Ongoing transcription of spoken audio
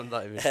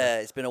Not even sure.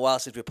 It's been a while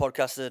since we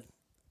podcasted.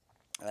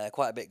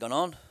 Quite a bit gone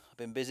on. I've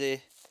been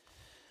busy.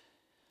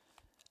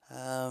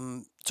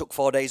 Took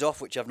 4 days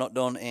off, which I've not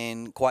done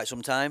in quite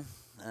some time.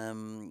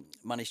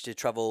 Managed to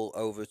travel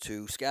over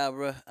to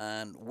Scarborough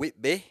and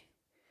Whitby.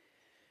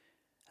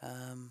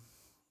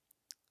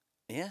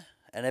 Yeah,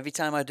 and every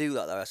time I do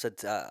that, though,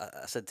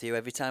 I said to you,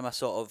 every time I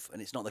sort of,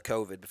 and it's not the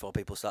COVID before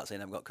people start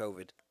saying I've got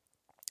COVID.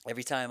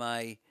 Every time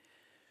I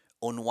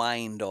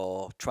unwind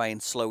or try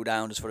and slow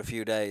down just for a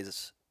few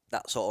days,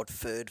 that sort of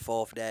third,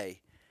 fourth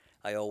day,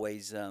 I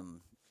always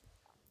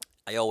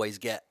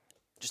get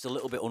just a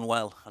little bit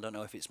unwell. I don't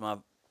know if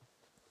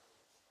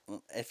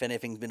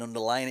anything's been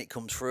underlying, it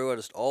comes through. It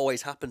just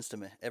always happens to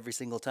me every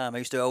single time. I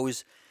used to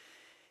always,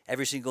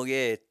 every single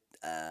year,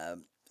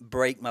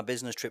 break my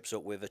business trips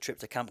up with a trip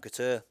to Camp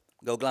Couture,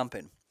 go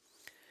glamping.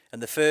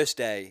 And the first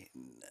day,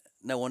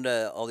 no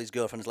wonder all these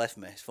girlfriends left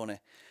me. It's funny.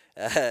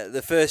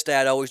 The first day,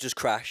 I'd always just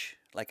crash.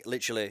 Like,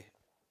 literally,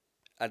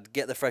 I'd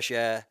get the fresh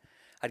air.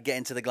 I'd get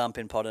into the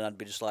glamping pod and I'd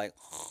be just like,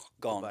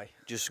 gone. Goodbye.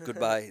 Just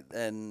goodbye.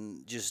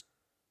 And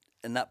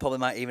that probably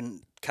might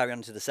even carry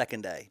on to the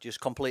second day. Just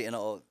complete and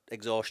utter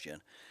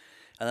exhaustion.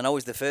 And then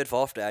always the third,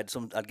 fourth day,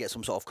 I'd get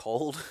some sort of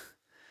cold.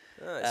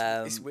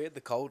 Oh, it's weird,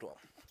 the cold one.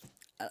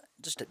 I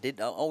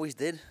always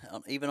did.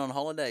 Even on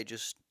holiday,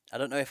 I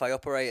don't know if I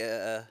operate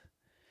at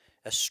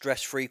a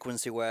stress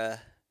frequency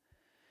where,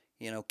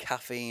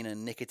 caffeine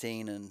and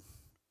nicotine and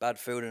bad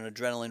food and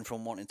adrenaline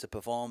from wanting to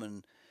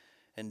perform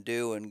and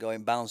do and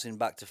going bouncing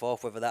back to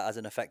forth, whether that has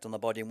an effect on the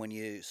body. And when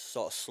you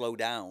sort of slow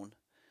down,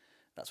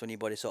 that's when your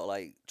body sort of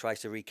like tries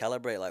to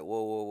recalibrate, like,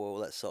 whoa,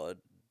 let's sort of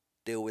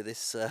deal with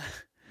this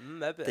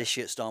this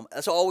shitstorm.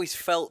 That's what always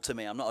felt to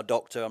me. I'm not a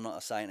doctor, I'm not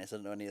a scientist, I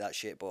don't know any of that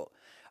shit, but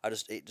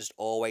it just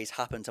always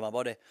happened to my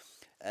body.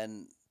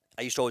 And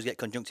I used to always get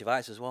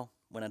conjunctivitis as well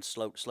when I'd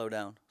slow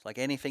down. It's like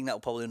anything that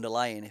would probably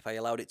underlying, if I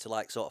allowed it to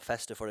like sort of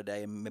fester for a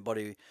day and my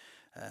body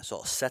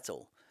sort of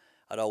settle,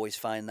 I'd always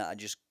find that I'd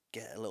just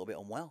get a little bit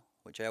unwell,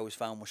 which I always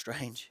found was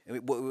strange.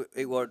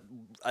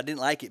 I didn't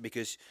like it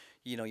because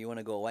you want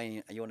to go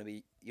away and you want to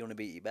be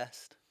at your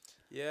best.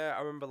 Yeah, I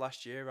remember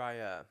last year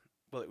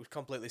it was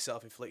completely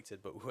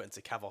self-inflicted, but we went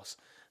to Cavos.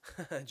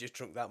 I just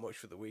drunk that much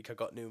for the week. I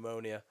got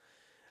pneumonia.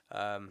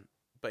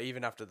 But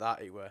even after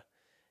that, you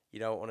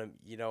don't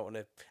want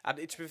to.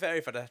 And to be fair,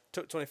 if I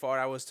took 24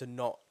 hours to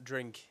not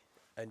drink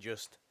and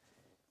just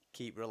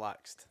keep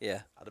relaxed,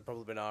 Yeah, I'd have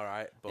probably been all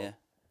right. But yeah.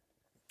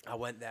 I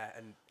went there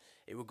and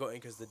it was gutting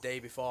because the day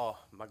before,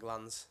 I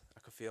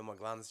could feel my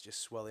glands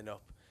just swelling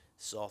up,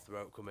 sore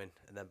throat coming,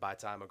 and then by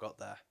the time I got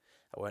there,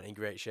 I weren't in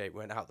great shape.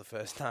 Went out the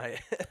first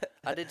night.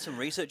 I did some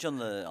research on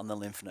the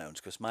lymph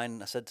nodes because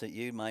mine. I said to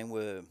you, mine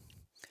were.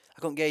 I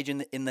couldn't gauge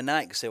in the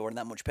night because they weren't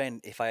that much pain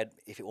if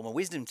it were my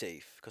wisdom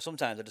teeth, because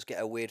sometimes I just get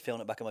a weird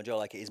feeling at the back of my jaw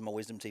like it is my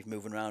wisdom teeth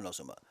moving around or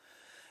something.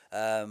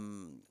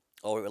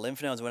 Or it were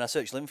lymph nodes. When I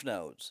search lymph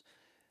nodes,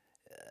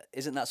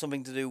 isn't that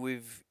something to do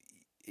with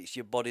it's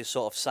your body's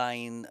sort of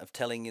sign of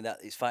telling you that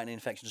it's fighting an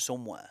infection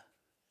somewhere?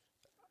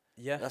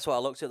 Yeah. That's what I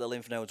looked at the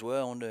lymph nodes were.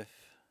 I wonder if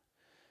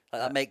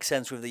that makes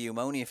sense with the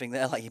pneumonia thing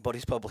there. Like your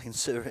body's probably in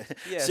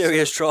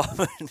serious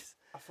trauma.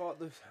 I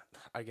thought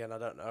again, I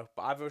don't know,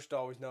 but I've just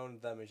always known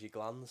them as your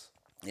glands.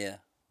 Yeah.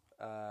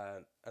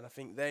 And I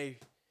think they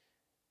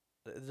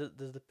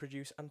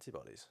produce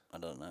antibodies I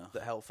don't know.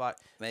 that help fight.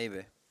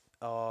 Maybe.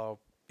 Or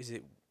is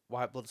it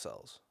white blood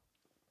cells?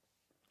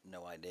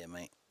 No idea,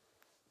 mate.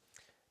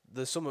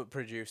 There's something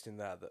produced in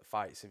there that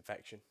fights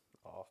infection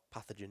or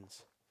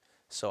pathogens.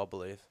 So I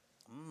believe.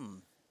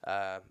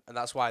 And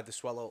that's why they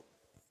swell up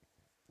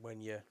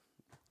when you're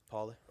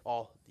poorly.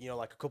 Or,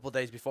 like a couple of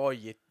days before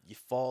you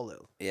fall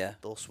ill. Yeah.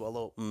 They'll swell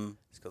up.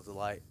 It's because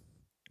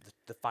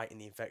they're fighting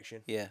the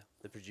infection. Yeah.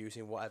 They're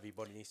producing whatever your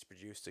body needs to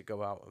produce to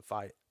go out and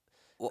fight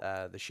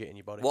the shit in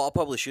your body. What I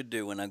probably should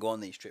do when I go on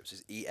these trips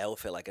is eat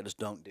healthy. Like I just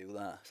don't do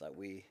that. It's like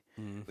we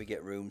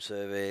get room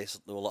service.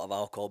 There's a lot of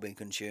alcohol being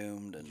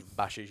consumed and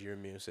Bashes your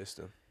immune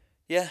system.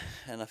 yeah.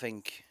 And I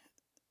think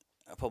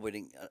I probably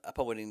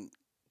didn't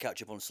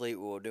catch up on sleep.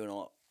 We were doing a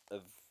lot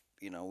of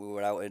we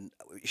were out in.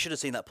 You should have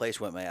seen that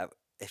place, weren't we?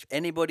 If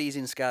anybody's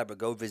in Scarborough,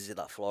 go visit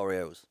that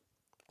Florio's.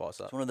 What's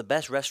that? It's one of the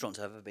best restaurants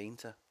I've ever been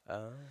to.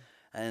 Oh.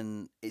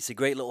 And it's a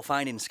great little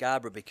find in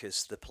Scarborough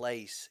because the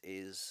place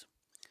it's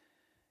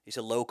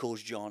a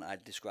locals jaunt,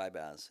 I'd describe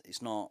it as.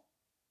 It's not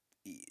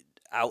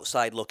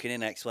outside looking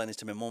in. I explained this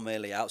to my mum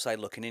earlier. Outside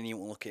looking in, you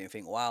won't look at it and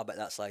think, wow, but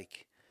that's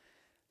like,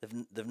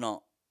 they've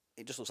not,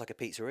 it just looks like a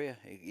pizzeria.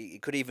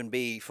 It could even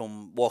be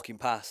from walking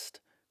past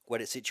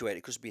where it's situated.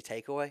 It could just be a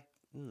takeaway.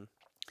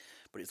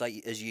 But it's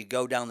like as you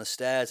go down the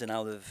stairs and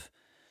how they've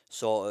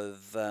sort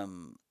of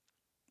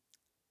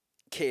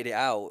kitted it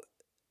out,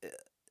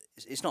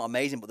 it's not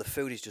amazing, but the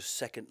food is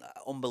just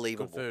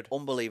unbelievable. Good food.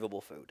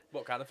 Unbelievable food.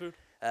 What kind of food?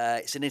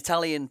 It's an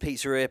Italian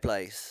pizzeria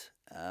place,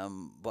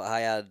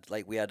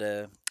 but we had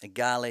a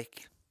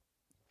garlic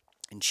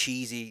and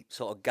cheesy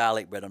sort of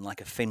garlic bread on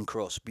like a thin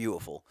crust,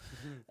 beautiful.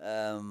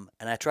 And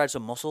I tried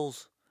some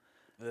mussels.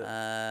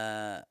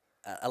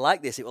 I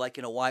like this. It was like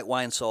in a white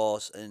wine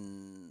sauce,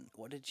 and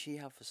what did she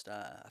have for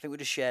starter? I think we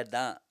just shared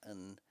that,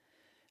 and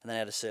then I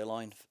had a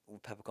sirloin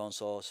with peppercorn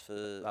sauce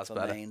That's for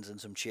better. mains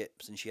and some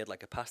chips, and she had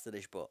like a pasta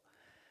dish. But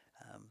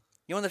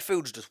you know, when the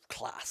food's just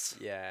class,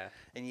 Yeah.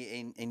 and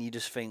you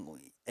just think,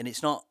 and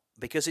it's not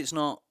because it's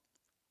not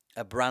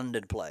a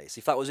branded place.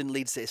 If that was in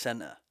Leeds City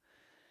Centre,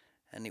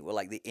 and it were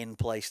like the in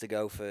place to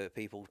go for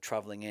people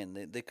travelling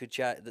in, they could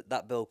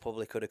that bill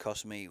probably could have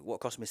cost me what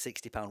cost me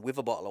 £60 with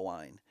a bottle of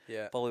wine.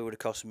 Yeah. Probably would have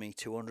cost me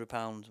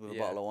 £200 with a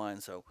Yeah. bottle of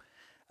wine. So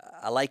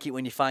I like it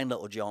when you find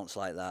little jaunts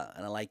like that,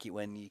 and I like it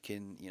when you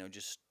can,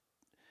 just.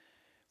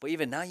 But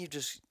even now, you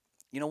just,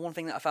 one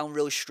thing that I found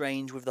really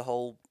strange with the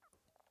whole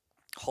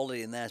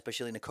holiday in there,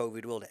 especially in the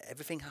COVID world,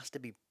 everything has to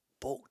be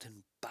booked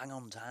and bang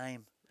on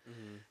time.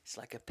 Mm-hmm. It's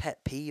like a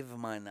pet peeve of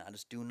mine that I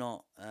just do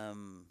not.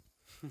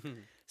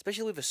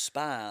 Especially with a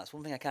spa, that's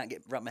one thing I can't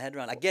wrap my head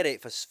around. I get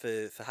it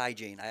for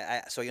hygiene,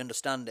 so I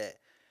understand it,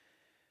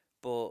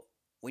 but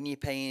when you're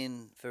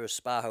paying for a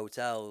spa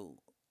hotel,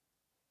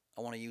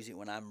 I want to use it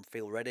when I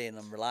feel ready and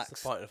I'm It's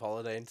relaxed. the point of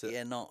holiday, isn't it?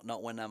 Yeah,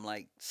 not when I'm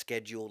like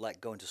scheduled,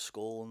 like going to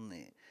school, and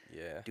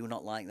Yeah. do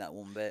not like that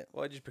one bit.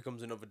 Well, it just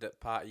becomes another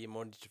part of your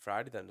Monday to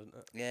Friday then, doesn't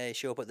it? Yeah, you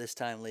show up at this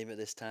time, leave at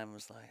this time. I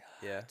was like,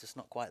 Yeah. just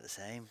not quite the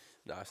same.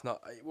 No, it's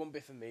not. It won't be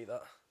for me,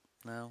 that.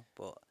 No,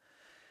 but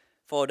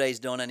 4 days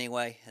done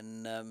anyway,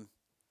 and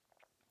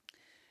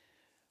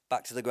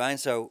back to the grind.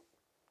 So,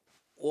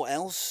 what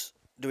else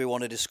do we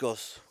want to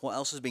discuss? What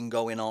else has been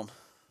going on?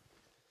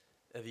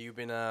 Have you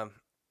been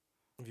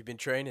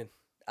training?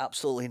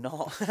 Absolutely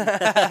not.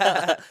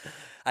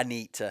 I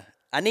need to,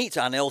 and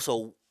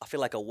I feel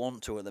like I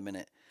want to at the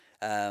minute.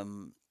 But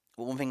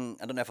one thing,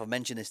 I don't know if I've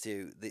mentioned this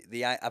to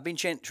you. I've been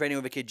training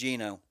with a kid,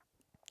 Gino,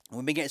 and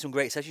we've been getting some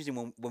great sessions in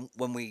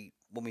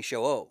when we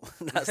show up.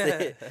 That's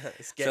it.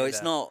 So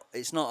it's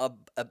not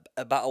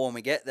a battle when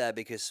we get there,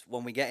 because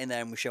when we get in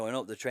there and we're showing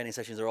up, the training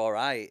sessions are all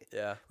right.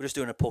 Yeah. We're just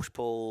doing a push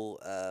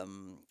pull,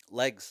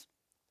 legs.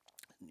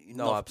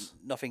 No abs.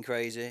 Nothing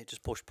crazy,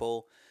 just push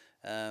pull.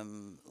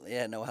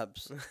 Yeah, no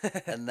abs.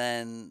 And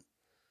then,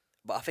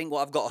 but I think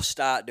what I've got to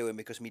start doing,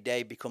 because my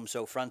day becomes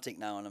so frantic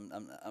now, and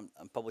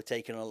I'm probably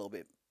taking a little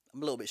bit.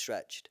 I'm a little bit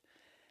stretched.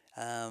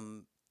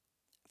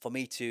 For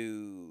me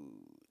to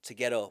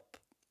get up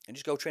and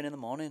just go train in the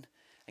morning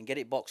and get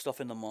it boxed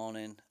off in the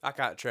morning. I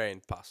can't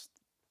train past.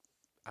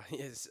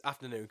 It's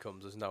afternoon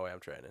comes. There's no way I'm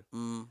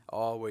training.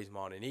 Always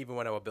morning. Even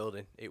when I was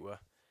building, it were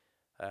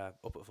up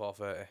at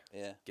 4:30.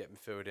 Yeah. Get my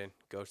food in.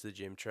 Go to the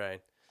gym, train,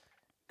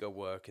 go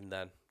work, and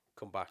then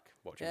come back,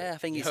 watch Yeah, it. I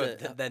think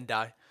then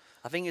die.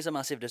 I think it's a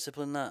massive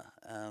discipline, that.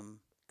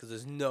 Because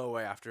there's no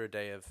way after a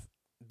day of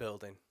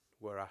building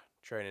where I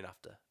training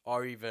after,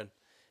 or even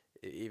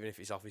if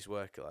it's office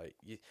work, like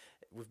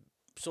with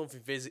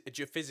something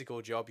a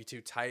physical job, you're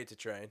too tired to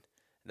train.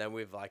 And then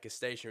with like a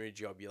stationary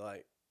job, you're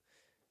like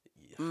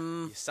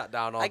you sat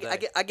down all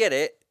day. I get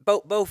it.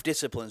 Both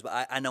disciplines,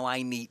 but I know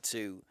I need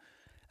to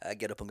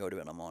get up and go do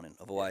it in the morning.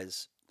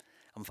 Otherwise,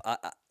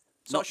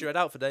 Not sure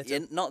out for day two. Yeah,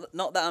 not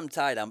that I'm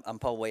tired. I'm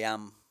probably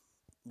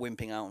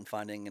wimping out and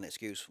finding an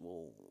excuse.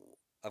 Well,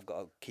 I've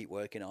got to keep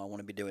working. I want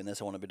to be doing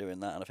this. I want to be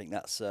doing that. And I think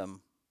that's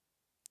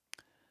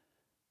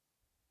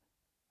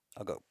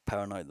I got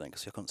paranoid then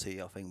because I couldn't see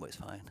your thing, but it's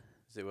fine.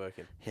 Is it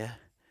working? Yeah.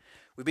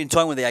 We've been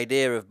toying with the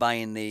idea of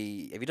buying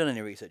the. Have you done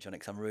any research on it?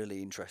 Because I'm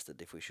really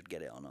interested if we should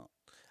get it or not.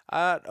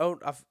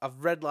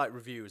 I've read like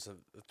reviews of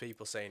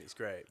people saying it's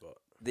great, but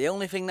The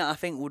only thing that I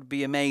think would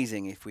be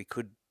amazing if we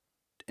could,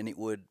 and it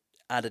would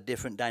add a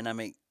different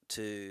dynamic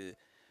to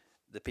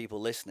the people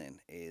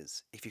listening,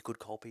 is if you could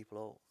call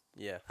people up.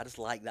 yeah, I just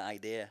like that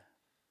idea.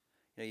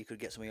 You could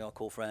get some of your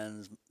cool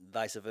friends,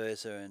 vice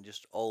versa, and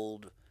just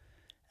old,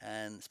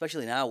 and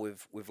especially now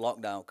with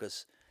lockdown,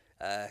 because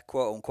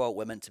quote unquote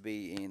we're meant to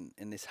be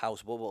in this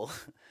house bubble.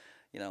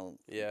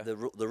 Yeah.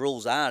 The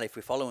rules are, if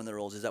we're following the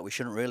rules, is that we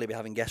shouldn't really be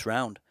having guests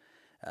round.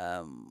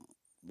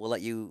 We'll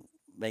let you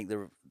make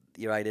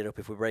your idea up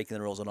if we're breaking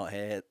the rules or not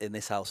here in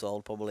this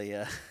household. Probably,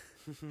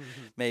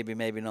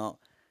 maybe not.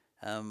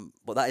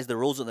 But that is the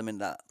rules at the minute.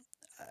 That,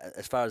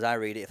 as far as I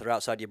read it, if they're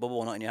outside your bubble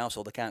or not in your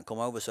household, they can't come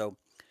over. So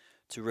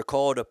to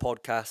record a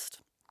podcast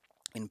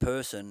in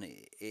person,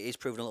 it is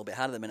proving a little bit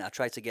hard at the minute. I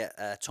tried to get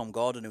Tom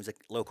Gordon, who's a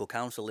local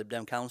council, Lib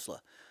Dem councillor,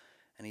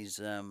 and he's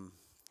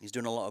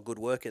doing a lot of good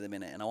work at the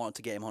minute. And I wanted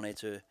to get him on here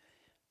to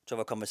have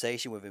a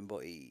conversation with him,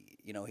 but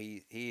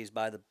he is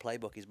by the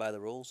playbook, he's by the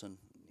rules, and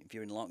if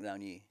you're in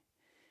lockdown, you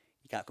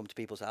can't come to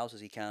people's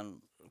houses. You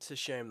can't. It's a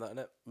shame, that, isn't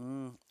it?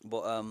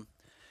 But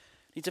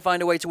need to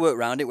find a way to work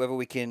around it. Whether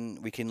we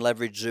can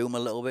leverage Zoom a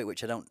little bit,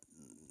 which I don't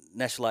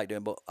necessarily like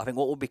doing. But I think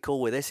what would be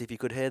cool with this, if you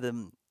could hear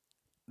them,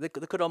 they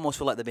could almost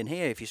feel like they've been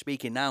here. If you're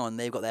speaking now and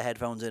they've got their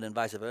headphones in, and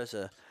vice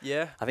versa.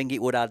 Yeah. I think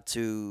it would add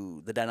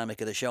to the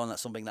dynamic of the show, and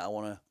that's something that I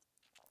want to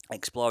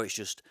explore. It's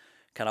just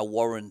kind of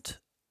warrant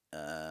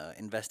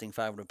investing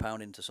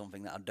 £500 into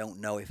something that I don't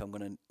know if I'm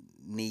going to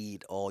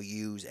need or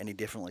use any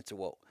differently to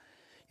what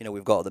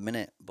we've got at the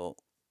minute. But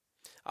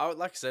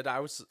Like I said, I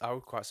was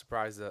quite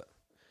surprised that,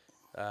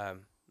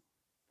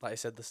 like I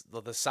said,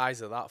 the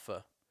size of that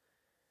for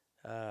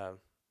for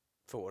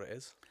what it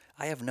is.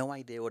 I have no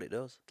idea what it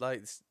does.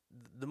 Like,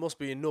 there must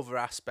be another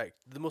aspect.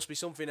 There must be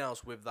something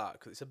else with that,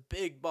 because it's a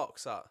big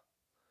box. That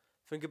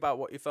think about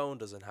what your phone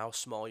does and how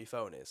small your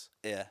phone is,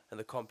 Yeah. and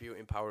the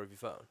computing power of your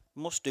phone.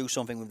 Must do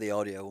something with the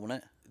audio, won't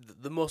it?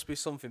 There must be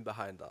something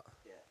behind that.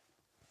 Yeah.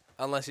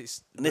 Unless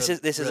it's And this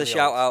is really a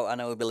shout old. out. I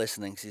know he'll be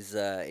listening.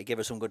 He gave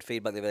us some good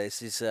feedback the other day.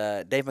 This is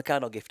Dave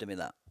Mercado gifted me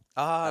that.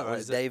 Ah, That right.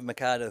 was Dave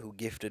Mercado who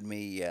gifted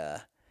me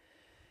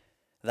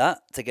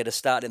that to get us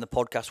started in the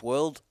podcast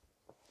world,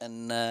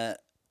 and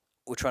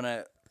we're trying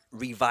to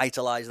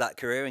revitalize that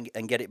career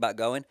and get it back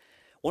going.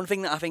 One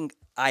thing that I think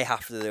I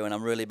have to do, and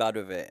I'm really bad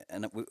with it,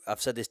 and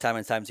I've said this time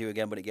and time to you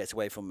again, but it gets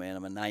away from me, and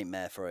I'm a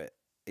nightmare for it.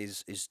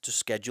 Is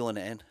just scheduling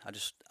it in.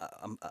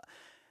 I'm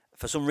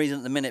for some reason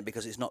at the minute,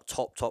 because it's not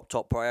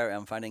top priority,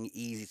 I'm finding it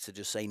easy to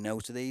just say no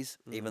to these,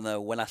 even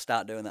though when I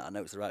start doing that, I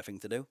know it's the right thing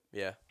to do.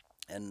 Yeah.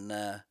 And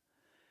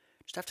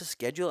just have to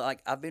schedule it.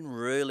 Like,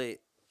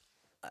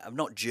 I've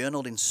not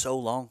journaled in so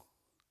long.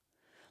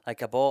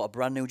 Like, I bought a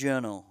brand new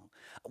journal.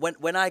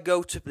 When I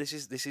go to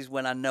this is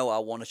when I know I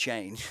want to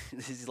change.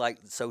 This is like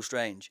so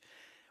strange.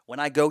 When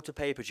I go to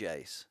Paper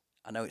Chase,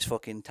 I know it's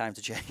fucking time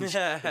to change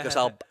because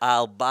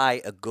I'll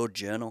buy a good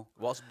journal.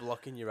 What's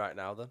blocking you right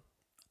now then?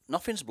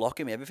 Nothing's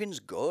blocking me. Everything's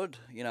good.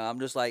 You know, I'm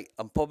just like,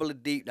 I'm probably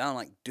deep down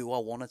like, do I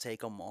want to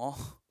take on more?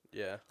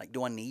 Yeah. Like,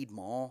 do I need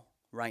more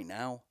right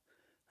now?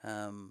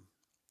 And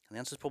the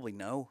answer's probably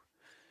no.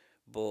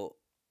 But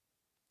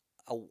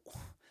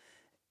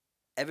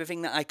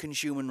everything that I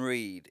consume and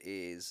read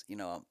is,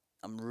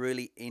 I'm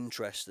really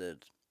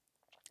interested.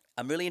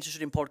 I'm really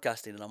interested in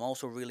podcasting, and I'm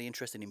also really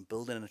interested in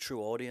building a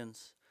true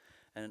audience,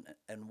 and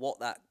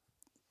what that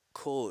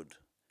could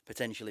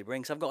potentially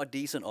bring. So I've got a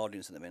decent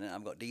audience at the minute.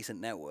 I've got a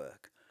decent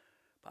network,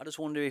 but I just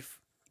wonder if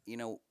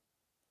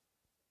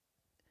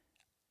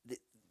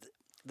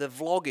the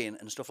vlogging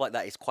and stuff like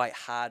that is quite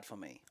hard for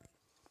me,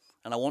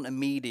 and I want a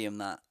medium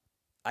that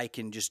I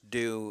can just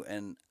do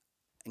and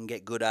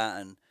get good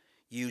at and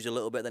use a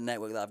little bit of the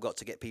network that I've got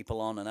to get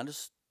people on, and I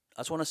just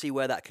want to see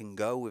where that can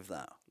go with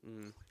that.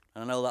 And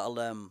I know that'll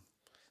I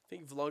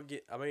think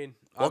vlogging. I mean,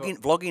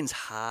 vlogging's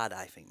hard.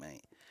 I think,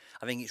 mate.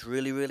 I think it's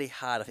really, really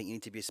hard. I think you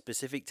need to be a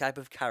specific type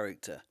of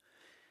character,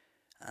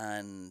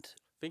 and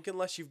I think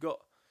unless you've got,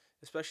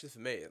 especially for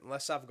me,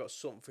 unless I've got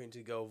something to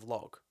go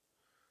vlog,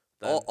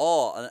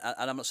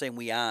 and I'm not saying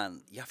we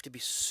aren't. You have to be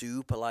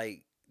super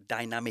like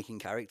dynamic in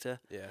character.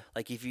 Yeah.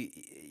 Like if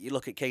you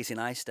look at Casey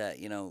Neistat,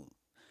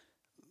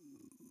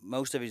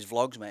 most of his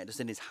vlogs, mate, just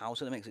in his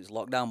house at the minute 'cause it's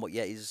lockdown. But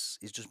yeah, he's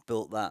just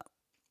built that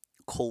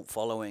cult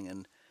following,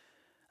 and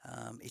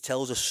he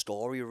tells a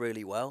story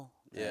really well.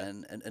 Yeah.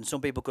 And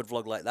some people could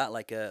vlog like that.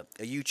 Like a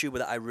YouTuber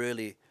that I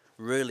really,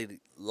 really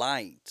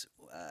liked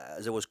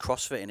as it was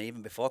CrossFitting,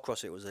 even before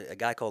CrossFit, was a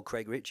guy called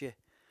Craig Ritchie.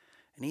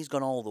 And he's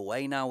gone all the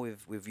way now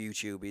with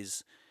YouTube.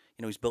 He's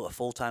built a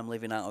full-time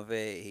living out of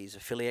it. He's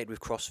affiliated with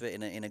CrossFit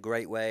in a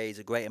great way. He's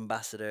a great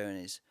ambassador, and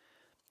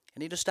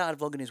he just started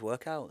vlogging his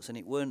workouts, and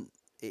it weren't.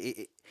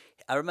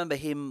 I remember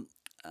him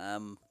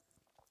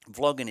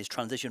vlogging his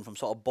transition from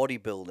sort of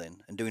bodybuilding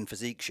and doing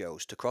physique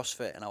shows to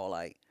CrossFit, and I was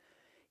like,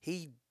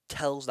 he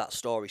tells that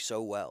story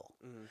so well.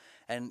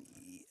 And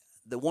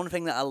the one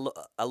thing that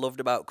I loved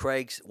about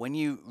Craig's, when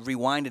you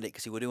rewinded it,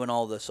 because he were doing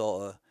all the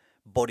sort of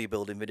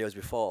bodybuilding videos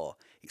before,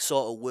 it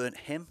sort of weren't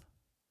him.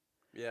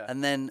 Yeah.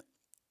 And then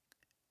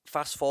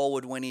fast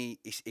forward when he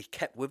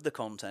kept with the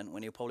content,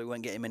 when he probably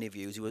weren't getting many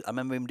views. I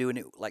remember him doing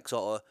it like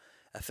sort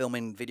of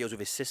filming videos with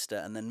his sister,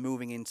 and then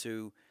moving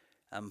into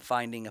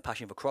finding a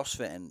passion for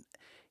CrossFit, and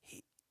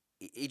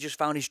he just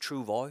found his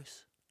true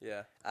voice.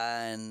 Yeah.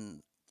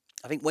 And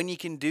I think when you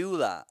can do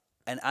that,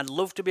 and I'd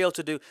love to be able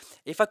to do,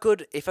 if I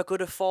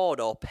could afford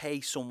or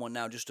pay someone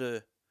now just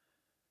to,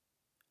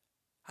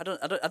 I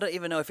don't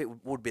even know if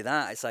it would be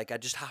that. It's like I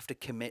just have to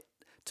commit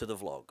to the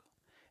vlog,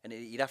 and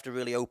you'd have to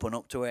really open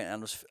up to it.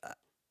 And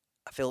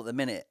I feel at the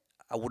minute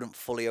I wouldn't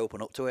fully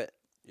open up to it.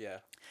 Yeah.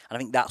 And I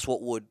think that's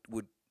what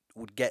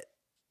would get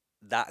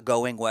that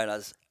going.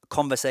 Whereas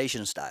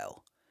conversation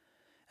style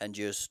and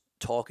just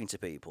talking to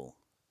people,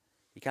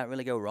 you can't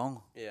really go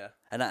wrong. Yeah.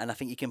 And I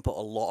think you can put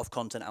a lot of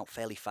content out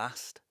fairly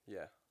fast.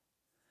 Yeah.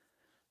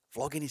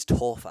 Vlogging is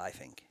tough, I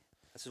think.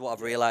 This is what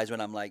I've realised when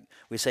I'm like,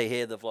 we say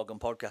here the vlog and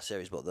podcast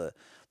series, but the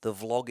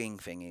vlogging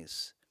thing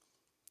is,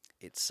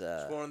 it's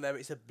one of them.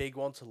 It's a big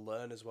one to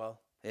learn as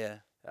well. Yeah.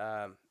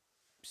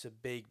 It's a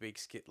big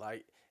skill.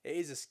 Like, it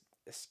is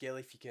a skill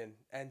if you can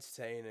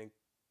entertain and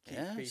keep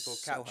people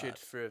so captured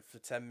hard. for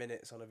 10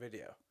 minutes on a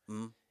video.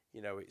 Mm.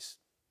 It's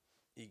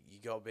you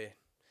gotta be.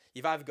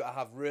 You've either got to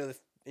have really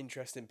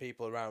interesting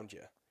people around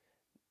you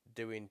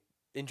doing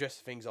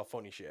interesting things or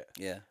funny shit.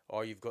 Yeah.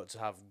 Or you've got to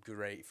have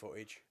great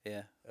footage.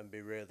 Yeah. And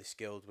be really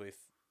skilled with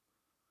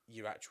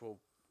your actual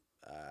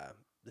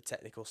the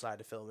technical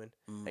side of filming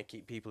and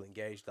keep people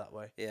engaged that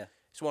way. Yeah.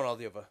 It's one or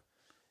the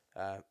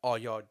other. Or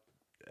you're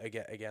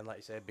again, like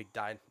you say,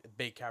 a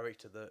big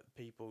character that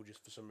people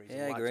just for some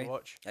reason like to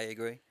watch. I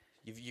agree.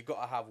 You've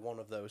got to have one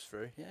of those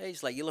through. Yeah,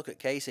 it's like you look at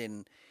Casey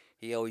and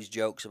he always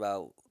jokes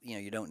about,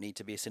 you don't need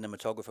to be a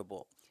cinematographer,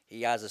 but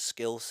he has a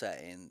skill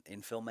set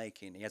in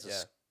filmmaking. He has a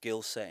Yeah.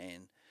 skill set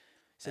in.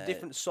 It's a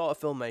different sort of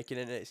filmmaking,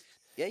 and it's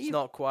Yeah, it's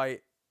not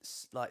quite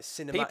like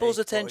cinematic. people's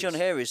but attention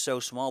it's- here is so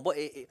small, but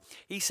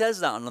he says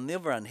that, and on the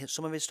other hand,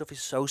 some of his stuff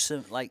is so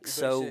but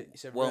so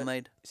it's a well re-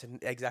 made.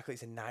 exactly.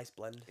 It's a nice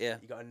blend. Yeah.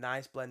 You got a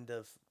nice blend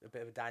of a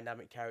bit of a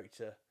dynamic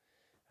character.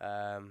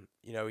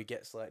 You know, he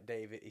gets like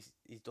David.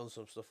 He's done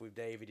some stuff with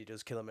David. He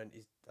does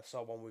I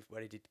saw one with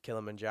where he did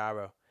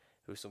Kilimanjaro,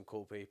 who was some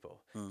cool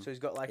people. So he's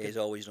got like He's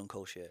always done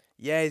cool shit.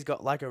 yeah, he's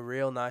got like a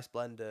real nice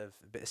blend of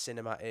a bit of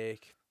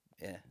cinematic,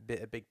 Yeah.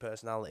 bit of big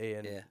personality,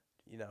 and Yeah.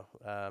 you know,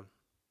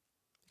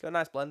 got a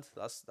nice blend.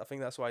 I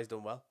think that's why he's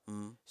done well.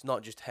 It's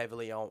not just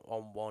heavily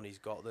on one. He's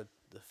got the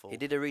full. He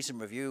did a recent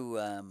review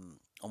on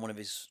one of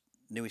his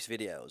newest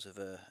videos of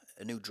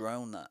a new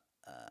drone that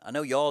I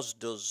know yours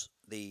does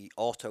the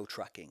auto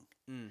tracking,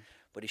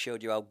 but he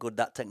showed you how good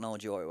that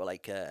technology was. It was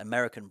like an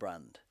American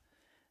brand.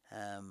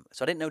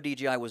 So I didn't know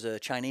DJI was a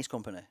Chinese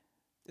company.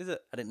 Is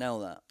it? I didn't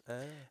know that.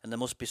 And there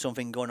must be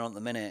something going on at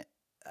the minute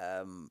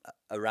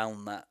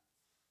around that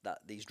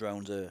these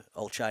drones are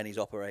all Chinese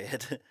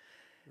operated.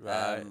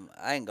 Right.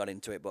 I ain't got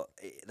into it, but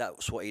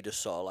that's what he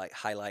just sort of like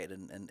highlighted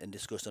and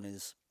discussed on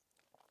his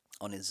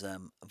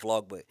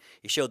vlog. But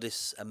he showed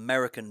this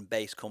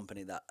American-based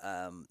company that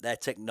their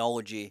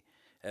technology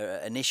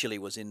initially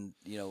was in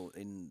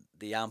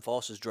the armed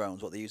forces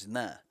drones, what they're using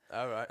there.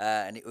 All right.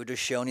 And it was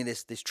just showing you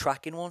this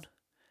tracking one,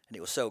 and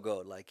it was so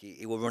good. Like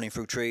he was running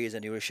through trees,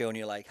 and he was showing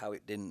you like how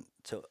it didn't.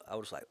 I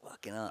was like,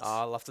 fucking ass.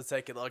 I'll have to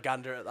take a little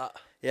gander at that.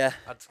 Yeah.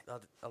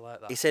 I like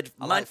that. He said,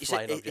 flying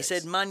he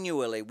said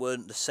manually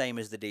weren't the same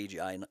as the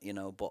DJI,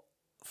 but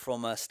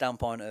from a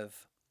standpoint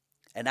of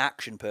an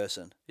action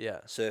person, Yeah.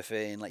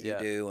 surfing like you Yeah.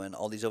 do and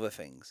all these other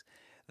things,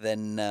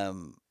 then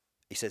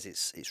he says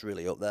it's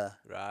really up there.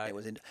 Right. It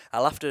was.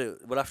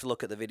 We'll have to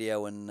look at the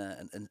video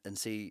and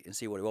see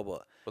what it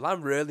was. But Well,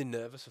 I'm really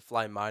nervous for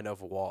flying mine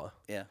over water.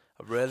 yeah.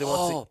 I really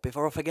want Oh,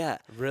 before I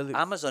forget, to. Really.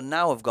 Amazon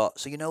now have got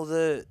sorry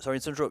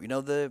to interrupt.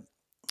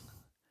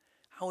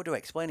 How do I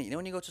explain it? You know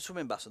when you go to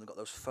swimming baths and they've got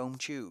those foam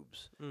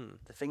tubes,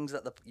 the things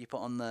that you put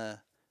on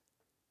the.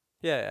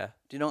 Yeah, yeah.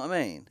 Do you know what I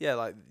mean? Yeah,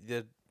 like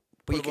the.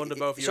 But Put them under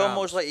both it's your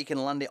almost arms. like you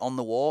can land it on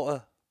the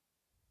water.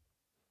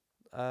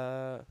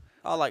 I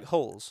like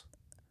hulls.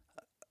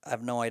 I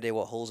have no idea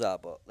what hulls are,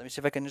 but let me see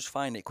if I can just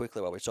find it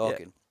quickly while we're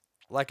talking.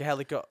 Like a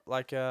helicopter,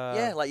 like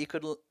Yeah, like you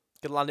could.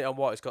 could land it on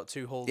water. It's got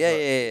two hulls.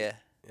 Yeah.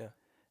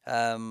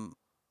 Yeah.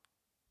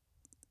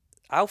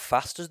 How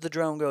fast does the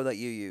drone go that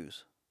you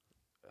use?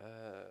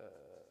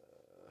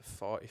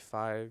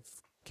 45k,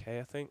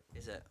 I think.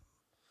 Is it?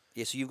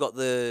 Yeah, so you've got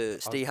the.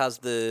 Steve has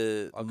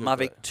the I'll Google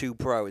Mavic it. 2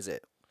 Pro, is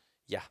it?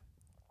 Yeah.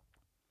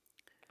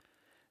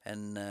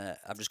 And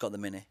I've just got the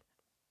Mini.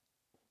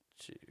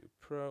 2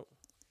 Pro.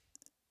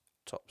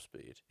 Top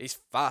speed. It's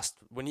fast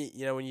when you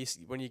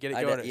get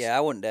it going. I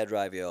wouldn't dare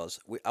drive yours.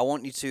 I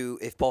want you to,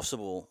 if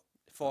possible,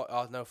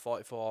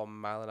 44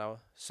 mile an hour,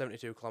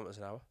 72 kilometers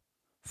an hour.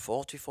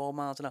 44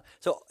 miles an hour.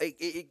 So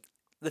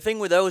the thing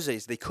with those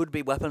is they could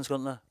be weapons,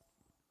 couldn't they?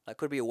 That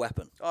could be a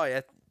weapon. Oh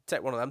yeah,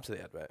 take one of them to the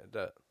head, mate.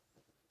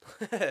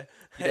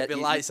 You It'd be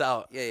lights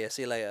out. Yeah.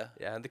 See you later.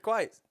 Yeah, and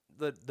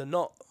they're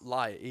not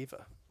light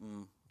either.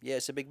 Yeah,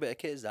 it's a big bit of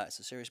kit. It's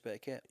a serious bit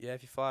of kit. Yeah,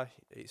 if you fly,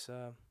 it's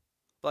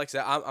but like I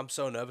said, I'm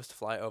so nervous to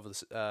fly over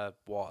the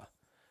water.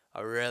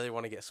 I really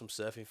want to get some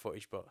surfing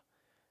footage, but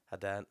I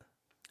don't.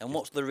 And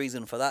what's the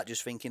reason for that?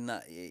 Just thinking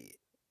that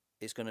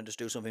it's going to just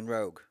do something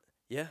rogue?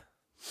 Yeah,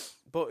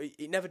 but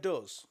it never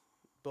does.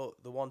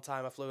 But the one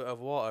time I flew it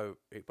over water,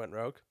 it went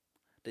rogue.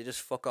 They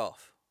just fuck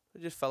off?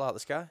 It just fell out of the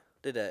sky.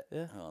 Did it?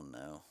 Yeah. Oh,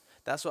 no.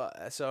 That's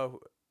what.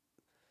 So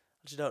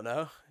I just don't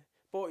know.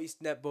 But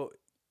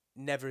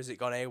never has it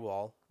gone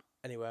AWOL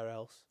anywhere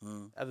else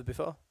ever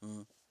before.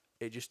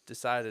 It just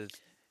decided.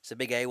 It's a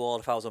big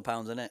AWOL,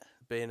 £1,000, isn't it?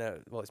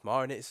 It's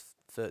more, and it's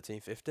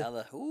 1350.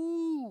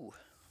 Ooh.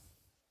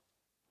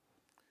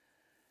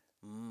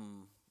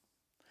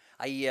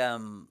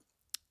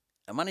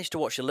 I managed to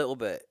watch a little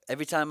bit.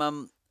 Every time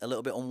I'm a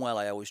little bit unwell,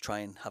 I always try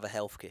and have a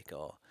health kick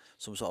or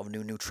some sort of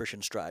new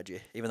nutrition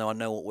strategy, even though I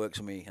know what works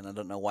for me and I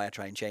don't know why I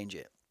try and change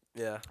it.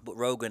 Yeah. But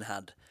Rogan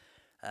had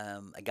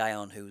a guy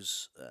on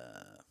who's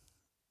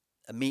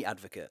a meat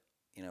advocate.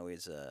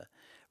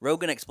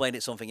 Rogan explained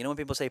it something. You know when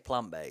people say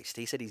plant-based,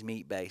 he said he's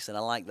meat-based, and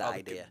I like that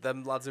idea.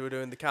 Them lads who were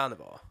doing the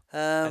carnivore.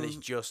 And it's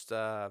just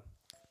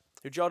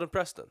who Jordan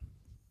Preston?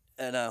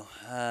 No.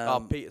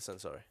 Peterson,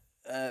 sorry.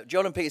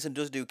 Jordan Peterson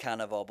does do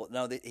carnivore, but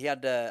no, he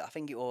had I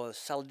think it was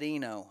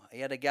Saladino. He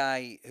had a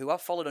guy who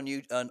I've followed on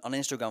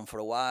Instagram for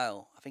a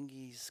while. I think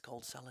he's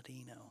called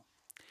Saladino.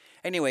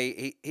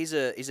 Anyway, he's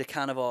a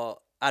carnivore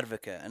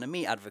advocate and a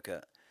meat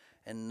advocate.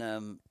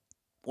 And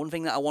one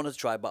thing that I wanted to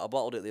try, but I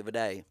bottled it the other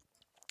day,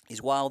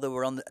 is while they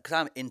were on because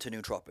I'm into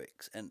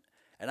nootropics and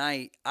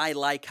I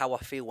like how I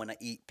feel when I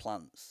eat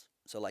plants.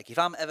 So like if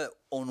I'm ever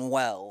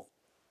unwell,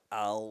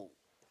 I'll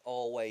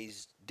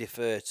always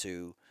defer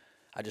to.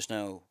 I just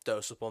know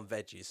Dose up on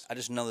veggies. I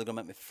just know they're gonna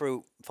make me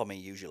fruit for me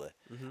usually.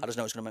 I just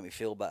know it's gonna make me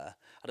feel better.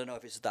 I don't know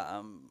if it's that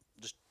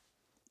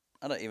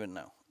I don't even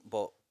know,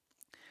 but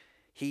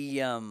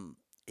he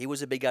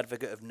was a big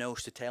advocate of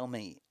nose to tail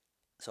meat.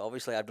 So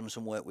obviously I've done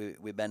some work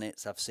with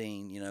Bennett's. I've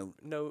seen,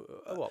 No,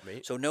 what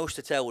meat? so nose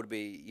to tail would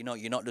be,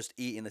 you're not just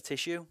eating the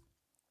tissue,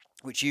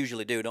 which you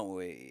usually do, don't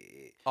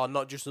we? Oh,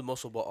 not just the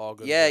muscle, but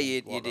organs. Yeah, And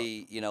you'd whatnot.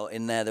 eat,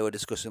 in there they were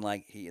discussing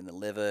like eating the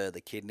liver, the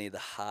kidney, the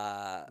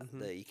heart,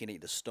 Mhm. you can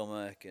eat the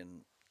stomach.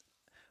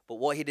 But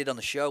what he did on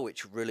the show,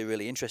 which really,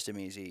 really interested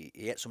me, is he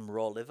ate some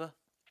raw liver.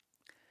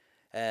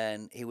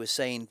 And he was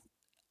saying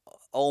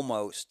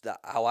almost that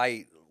how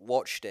I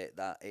watched it,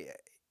 that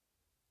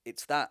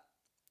it's that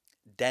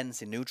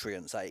dense in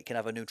nutrients that it can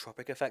have a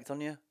nootropic effect on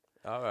you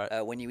All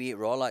right. when you eat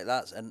raw like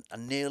that. And I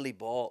nearly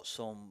bought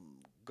some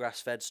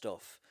grass-fed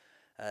stuff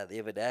the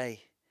other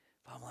day,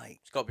 but I'm like,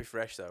 It's got to be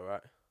fresh though,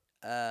 right?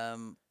 what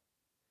do you-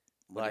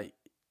 Like,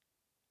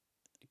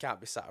 it can't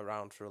be sat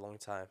around for a long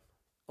time.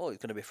 oh, it's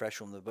gonna be fresh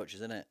from the butchers,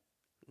 isn't it?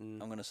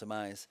 Mm. I'm gonna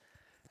surmise.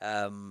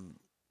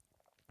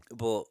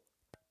 But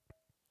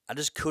I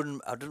just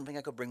couldn't. I didn't think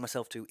I could bring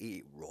myself to eat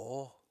it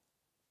raw.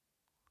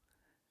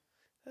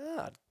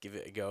 I'd give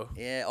it a go.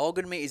 Yeah,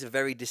 organ meat is a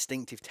very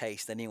distinctive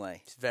taste,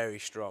 anyway. It's very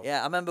strong.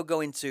 Yeah, I remember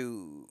going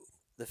to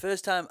the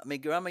first time. My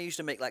grandma used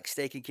to make like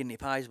steak and kidney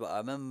pies, but I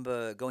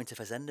remember going to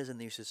Fazenda's and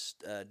they used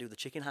to do the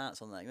chicken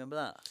hearts on that. You remember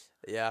that?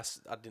 Yes,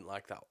 I didn't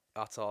like that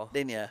at all.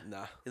 Didn't you?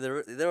 Nah,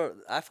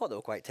 I thought they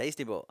were quite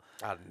tasty, but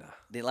nah.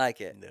 didn't like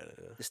it. No, no,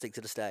 no. Just stick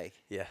to the steak.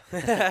 Yeah.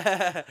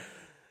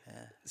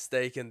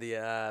 Steak and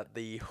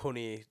the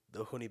honey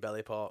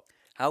belly pork.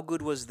 How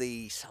good was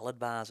the salad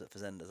bars at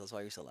Fazenda's? That's what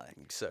I used to like.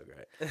 So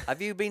great.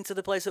 Have you been to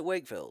the place at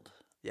Wakefield?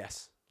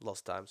 Yes,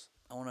 lots of times.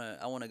 I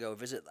wanna go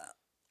visit that.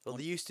 Well,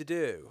 they used to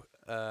do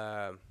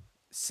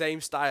same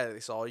style.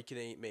 It's all you can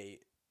eat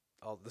meat,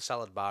 or the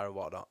salad bar and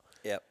whatnot.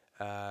 Yep.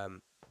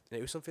 And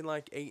it was something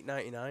like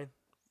 $8.99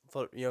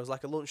 for it was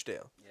like a lunch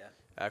deal. Yeah.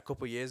 A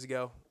couple of years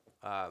ago,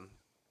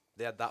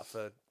 they had that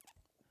for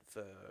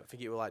I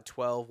think it was like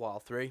 12 while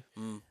 3,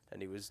 and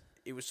it was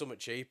somewhat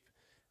cheap,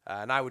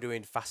 and I was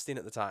doing fasting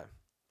at the time,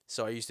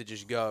 so I used to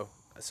just go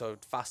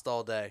fast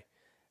all day,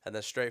 and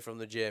then straight from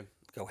the gym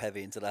Go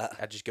heavy into that.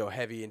 I'd just go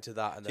heavy into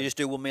that, and So then you just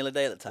do 1 meal a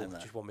day at the time, then?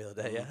 just 1 meal a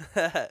day,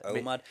 yeah.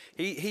 Oh, mad.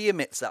 He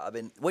admits that. I've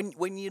been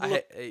when you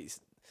look. It's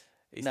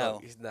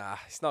No.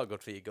 it's not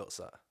good for your guts.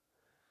 That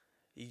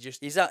you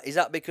just Is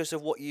that because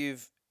of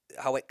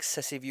how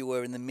excessive you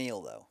were in the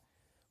meal though?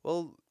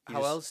 well, You how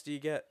just- else do you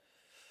get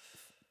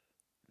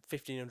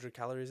 1,500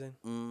 calories in?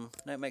 No,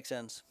 it makes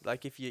sense.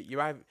 Like if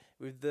you're either,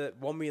 with the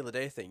 1 meal a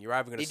day thing, you're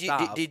either going to Did you-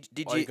 starve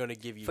did or you- you're going to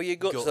give you For your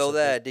guts guts though, a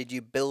there, bit. did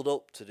you build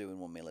up to doing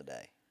 1 meal a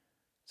day?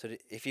 So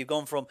if you've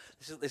gone from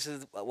this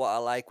is what I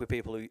like with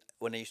people who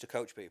when I used to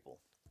coach people,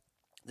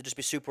 they just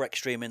be super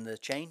extreme in the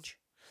change.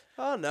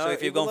 Oh no! So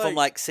if it you've was gone from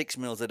like 6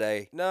 meals a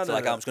day No, to no,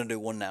 like no. I'm just gonna do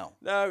one now.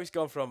 No, it's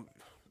gone from.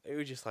 It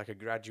was just like a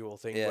gradual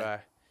thing Yeah.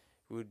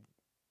 where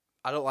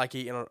I don't like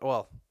eating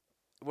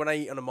when I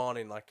eat in the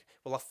morning,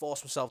 I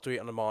force myself to eat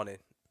in the morning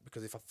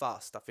because if I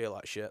fast, I feel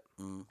like shit.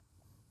 And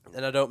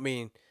I don't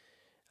mean,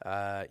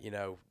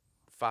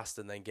 fast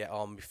and then get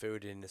all my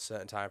food in a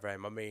certain time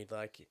frame. I mean,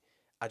 like,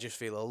 I just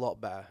feel a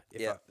lot better if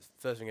Yeah.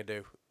 first thing I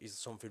do is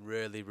something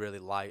really, really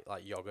light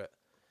like yogurt,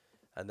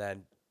 and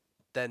then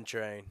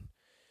train.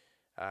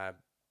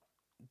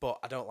 But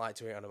I don't like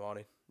to eat in the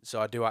morning,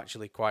 so I do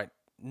actually quite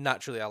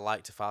naturally. I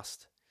like to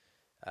fast.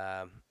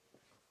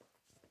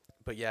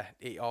 But yeah,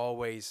 it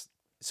always.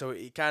 So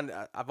it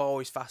I've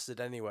always fasted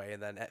anyway,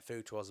 and then ate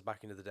food towards the back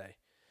end of the day.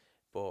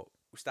 But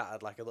we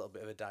started like a little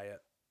bit of a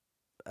diet,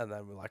 and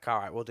then we're like, all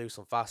right, we'll do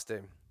some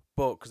fasting.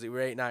 But because it were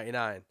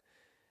 $8.99,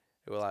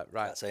 we were like,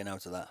 right. Can't say no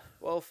to that.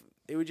 Well,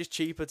 it was just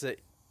cheaper to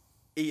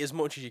eat as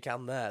much as you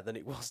can there than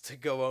it was to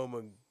go home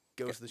and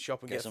go to the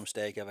shop and Get get some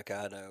steak,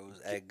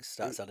 avocados, eggs.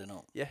 Starts adding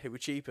up. Yeah, it was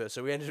cheaper,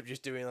 so we ended up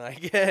just doing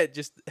like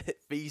just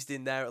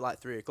feasting there at like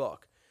 3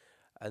 o'clock,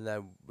 and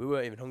then we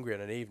weren't even hungry in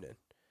an evening.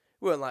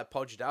 We weren't like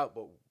podged out,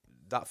 but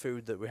that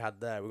food that we had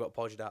there, we got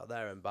podged out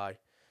there, and by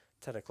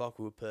 10 o'clock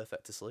we were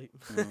perfect to sleep.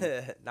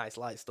 Nice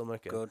light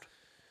stomach. And, Good.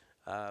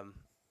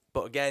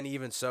 but again,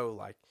 even so,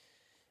 like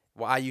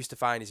what I used to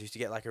find is I used to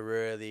get like a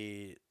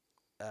really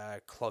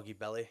cloggy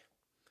belly,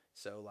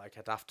 so like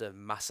I'd have to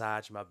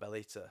massage my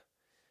belly to.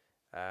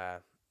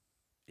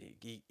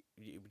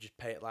 You would just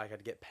pay it like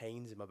I'd get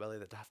pains in my belly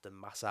that I'd have to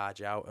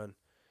massage out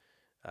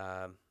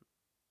and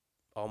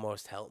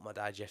almost help my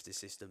digestive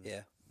system.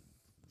 Yeah.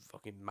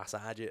 Fucking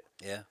massage it.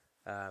 Yeah.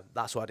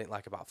 That's what I didn't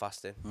like about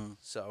fasting.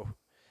 So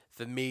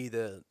for me,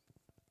 the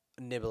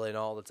nibbling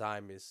all the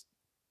time is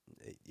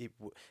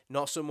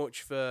not so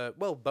much for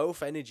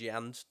both energy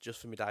and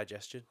just for my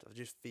digestion. I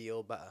just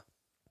feel better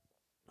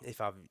if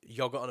I've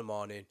yogurt in the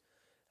morning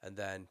and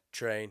then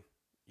train,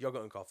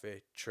 yogurt and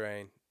coffee,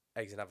 train,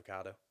 eggs and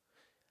avocado.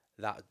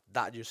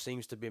 That just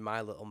seems to be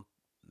my little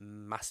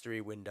mastery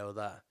window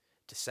there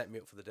to set me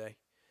up for the day.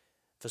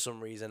 For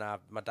some reason,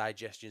 my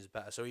digestion's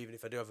better. So even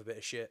if I do have a bit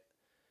of shit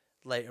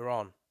later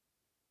on,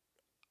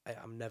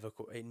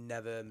 it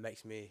never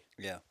makes me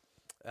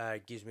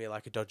gives me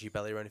like a dodgy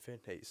belly or anything.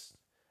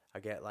 I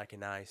get like a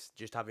nice,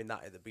 just having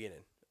that at the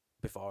beginning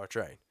before I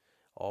train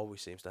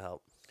always seems to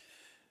help.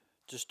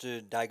 Just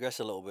to digress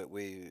a little bit,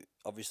 we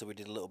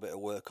did a little bit of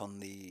work on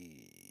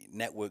the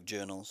network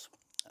journals.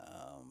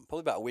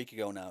 Probably about a week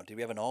ago now. Did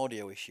we have an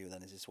audio issue?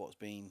 Then is this what's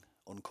been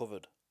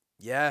uncovered?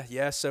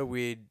 Yeah. So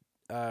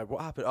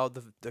what happened? Oh,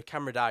 the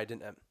camera died,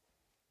 didn't it?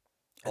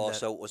 And then,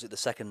 Also, was it the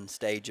second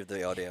stage of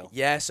the audio?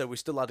 yeah, so we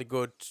still had a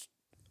good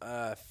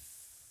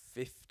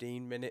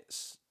 15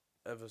 minutes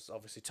of us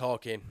obviously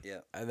talking, Yeah.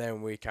 and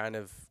then we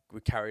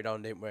carried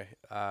on, didn't we?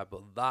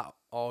 But that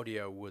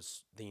audio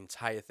was the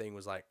entire thing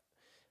was like,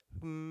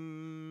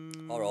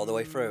 Or all the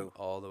way through?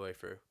 all the way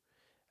through,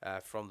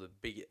 from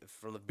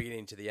the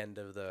beginning to the end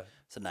of the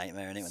It's a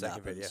nightmare, isn't it, when that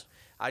second happens? video.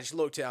 I just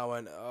looked at it, I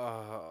went,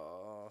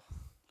 oh.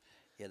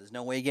 Yeah, there's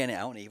no way you're getting it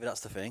out either, that's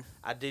the thing.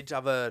 I did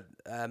have a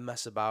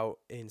mess about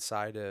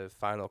inside of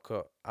Final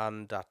Cut,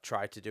 and I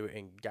tried to do it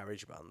in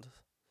GarageBand,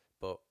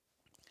 but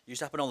It used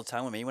to happen all the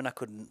time with me when I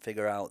couldn't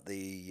figure out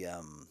the,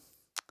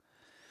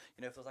 if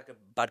there was like a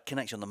bad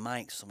connection on the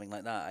mics or something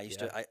like that.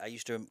 I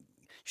used to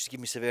give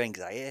me severe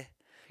anxiety.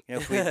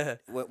 If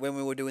when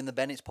we were doing the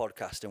Bennett's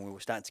podcast and we were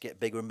starting to get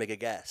bigger and bigger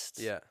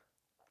guests. yeah.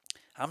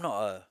 I'm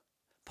not a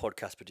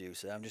podcast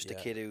producer. I'm just a Yeah.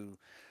 kid who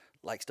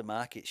likes to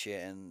market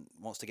shit and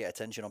wants to get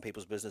attention on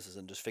people's businesses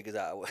and just figures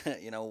out,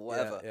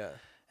 whatever. Yeah.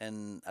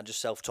 And I just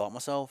self-taught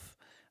myself.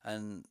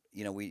 And,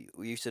 we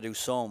used to do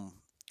some,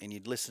 and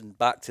you'd listen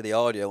back to the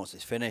audio once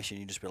it's finished, and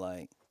you'd just be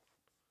like,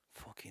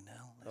 fucking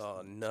hell.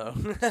 Oh no.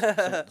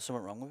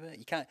 Something wrong with it.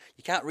 You can't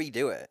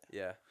redo it.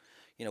 Yeah.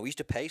 We used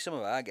to pay some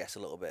of our guests a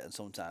little bit, and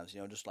sometimes,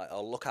 just like,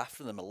 I'll look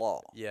after them a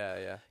lot.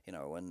 Yeah.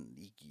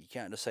 And you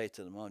can't just say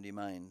to them, oh, do you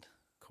mind?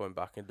 Coming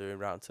back and doing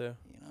round two.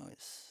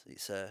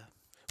 It's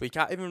We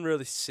can't even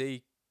really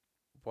see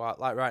what,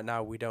 like right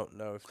now, we don't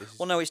know if this is.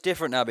 Well, no, it's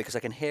different now because I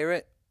can hear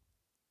it.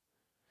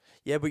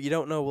 Yeah, but you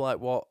don't know like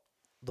what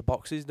the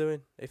box is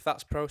doing. If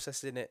that's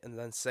processing it and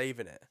then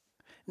saving it.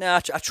 No, I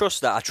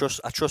trust that. I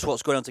trust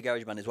what's going on to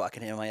GarageBand is what I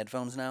can hear in my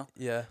headphones now.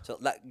 Yeah. So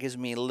that gives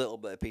me a little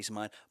bit of peace of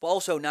mind. But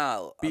also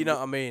now, But you know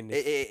what I mean?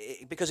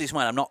 because it's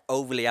mine, I'm not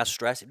overly as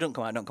stressed. If it don't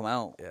come out, it don't come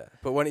out. Yeah.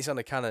 But when it's on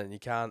a Canon, you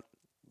can't.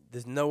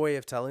 There's no way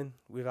of telling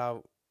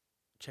without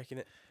checking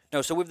it.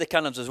 No, so with the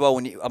Canons as well,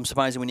 I'm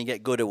surprised when you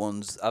get good at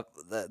ones.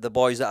 The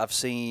boys that I've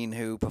seen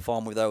who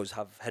perform with those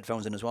have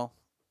headphones in as well.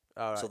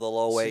 All right.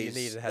 So you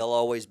need a there'll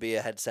always be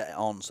a headset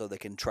on so they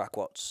can track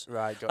what's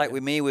right. Got like you.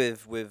 with me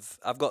with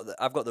I've got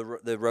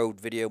the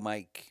Rode Video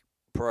Mic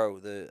Pro.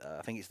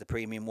 I think it's the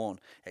premium one.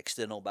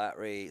 External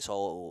battery. It's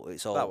all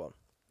that one.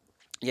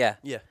 Yeah.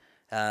 Yeah.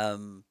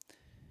 And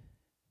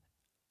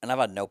I've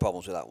had no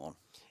problems with that one.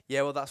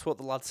 Yeah, well, that's what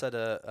the lad said.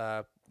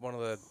 One of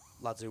the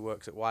lads who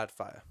works at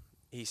Wildfire,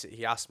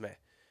 he asked me,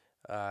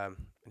 and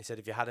he said,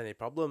 "Have you had any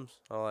problems?"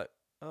 I'm like,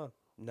 "Oh,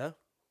 no."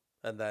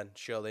 And then,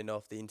 surely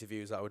enough, the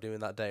interviews that I were doing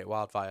that day at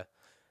Wildfire,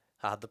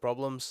 I had the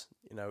problems.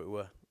 It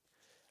were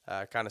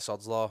kind of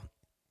sod's law,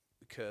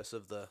 curse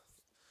of the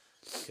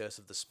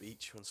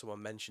speech. When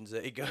someone mentions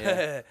it, it goes.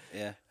 Yeah.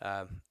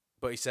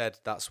 But he said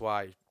that's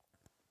why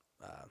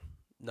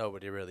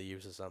nobody really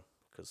uses them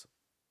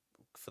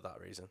for that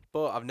reason.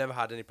 But I've never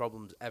had any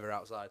problems ever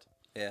outside.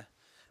 Yeah.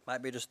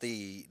 Might be just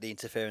the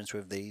interference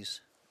with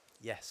these.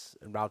 Yes,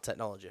 and round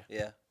technology.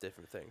 Yeah.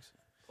 Different things.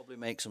 Probably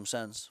makes some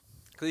sense.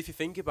 Because if you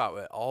think about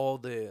it, all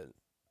the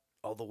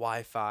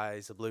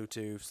Wi-Fi's, the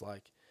Bluetooths,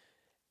 like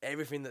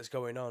everything that's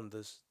going on,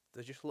 there's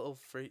just little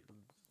free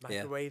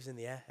microwaves in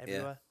the air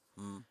everywhere.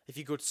 Yeah. Mm. If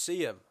you could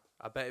see them,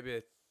 I bet it'd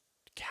be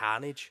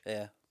carnage.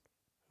 Yeah.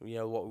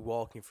 What we're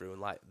walking through,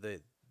 and like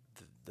the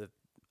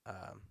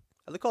are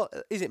they called?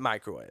 Is it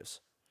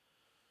microwaves?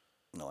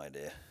 No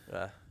idea.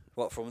 Yeah.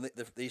 What from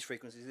these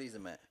frequencies? These are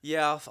met.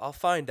 Yeah, I'll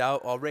find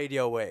out. Or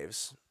radio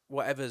waves,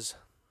 whatever's.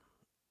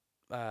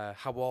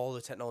 How all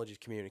the technology is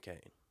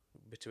communicating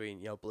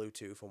between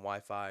Bluetooth and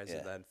Wi-Fi's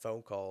and then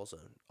phone calls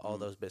and all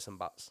those bits and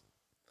bats.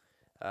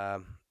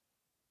 Imagine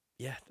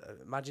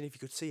if you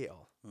could see it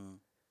all.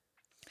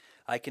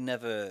 I can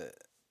never,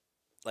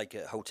 like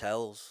at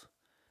hotels,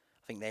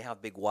 I think they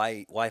have big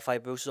Wi-Fi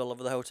boosters all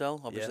over the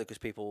hotel, obviously because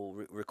people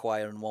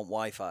require and want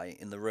Wi-Fi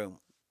in the room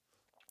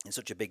in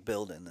such a big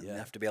building, and they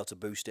have to be able to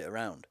boost it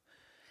around.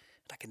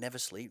 And I can never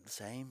sleep the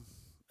same.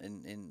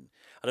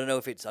 I don't know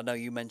if it's. I know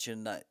you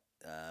mentioned that.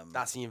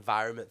 That's the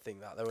environment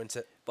thing, though, isn't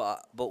it?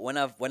 But when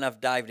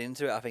I've dived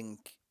into it, I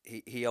think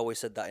he always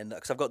said that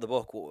because I've got the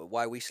book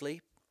Why We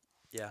Sleep.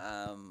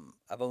 Yeah.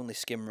 I've only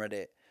skim read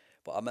it,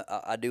 but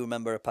I do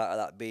remember a part of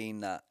that being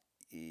that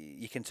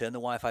you can turn the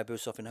Wi-Fi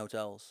boost off in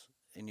hotels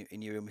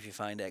in your room if you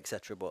find it,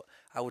 etc. But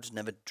I would just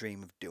never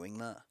dream of doing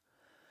that.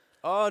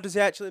 Oh, does he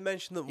actually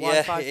mention that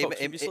Wi-Fi fucks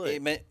with your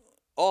sleep?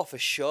 Oh, for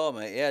sure,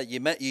 mate.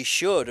 Yeah, you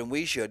should, and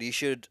we should. You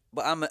should.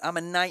 But I'm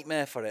a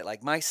nightmare for it.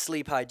 Like, my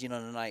sleep hygiene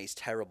on a night is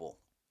terrible.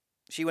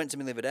 She went to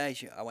me the other day.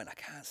 I went, I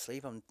can't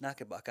sleep. I'm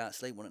knackered, but I can't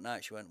sleep one at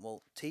night. She went,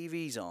 well,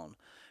 TV's on.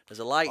 There's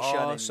a light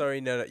shining. Oh,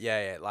 sorry, no,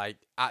 yeah. Like,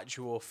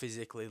 actual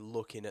physically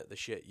looking at the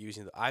shit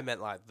using I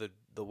meant, like, the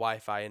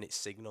Wi-Fi and its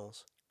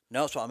signals.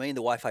 No, that's what I mean,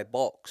 the Wi-Fi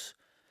box.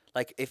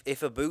 Like,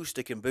 if a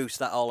booster can boost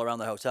that all around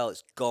the hotel,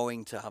 it's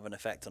going to have an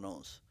effect on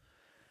us.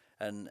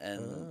 and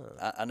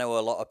Ah. I know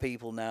a lot of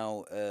people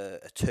now are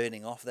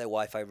turning off their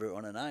Wi-Fi router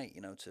on a night,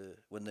 to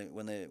when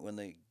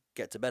they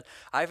get to bed.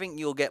 I think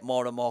you'll get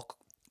more and more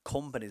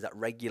companies that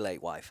regulate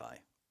Wi-Fi,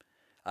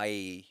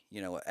 i.e.,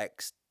 at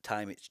X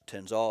time it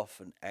turns off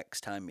and X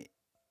time it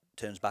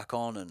turns back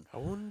on, and I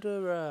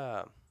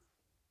wonder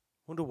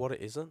what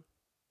it isn't.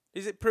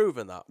 Is it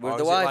proven that, with or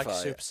the is it like a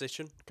Wi-Fi.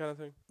 superstition kind of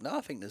thing? No,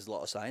 I think there's a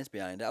lot of science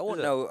behind it. I Is won't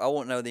it? know. I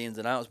won't know the ins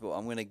and outs, but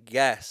I'm gonna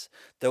guess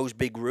those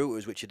big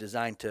routers, which are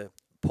designed to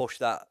push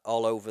that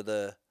all over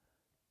the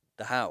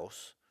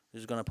house,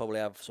 is gonna probably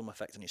have some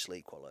effect on your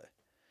sleep quality.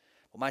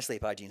 But my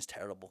sleep hygiene's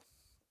terrible.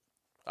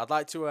 I'd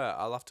like to.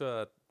 I'll have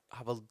to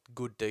have a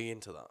good dig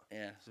into that.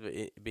 Yeah,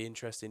 It'd be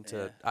interesting yeah.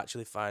 to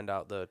actually find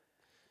out the.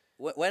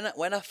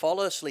 When I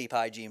follow sleep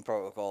hygiene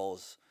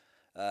protocols,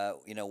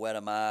 wear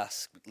a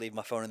mask, leave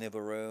my phone in the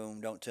other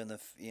room, don't turn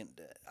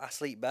I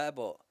sleep better,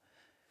 but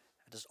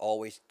I just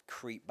always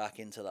creep back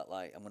into that.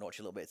 Like, I'm gonna watch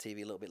a little bit of TV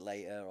a little bit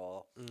later,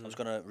 or I was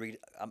gonna read.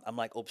 I'm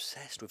like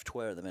obsessed with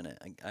Twitter at the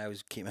minute. I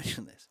always keep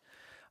mentioning this.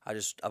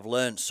 I've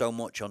learned so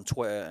much on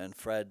Twitter and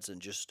threads, and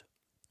just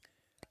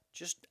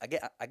I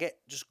get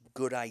just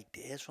good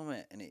ideas from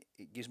it, and it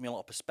gives me a lot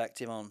of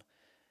perspective on.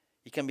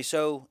 You can be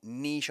so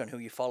niche on who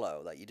you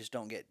follow that you just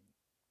don't get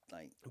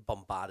like.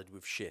 Bombarded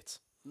with shit.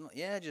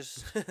 Yeah,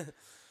 just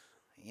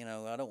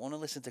I don't want to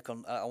listen to.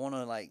 I want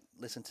to like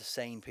listen to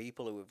sane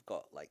people who have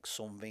got like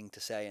something to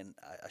say, and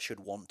I should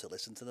want to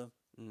listen to them.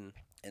 Mm.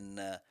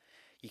 And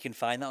you can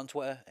find that on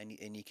Twitter, and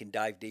you can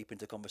dive deep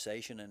into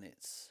conversation, and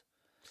it's.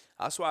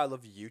 That's why I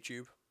love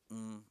YouTube.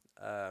 Mm,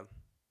 Um,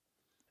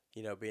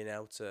 being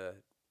able to,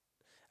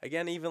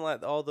 again, even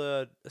like all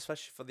the,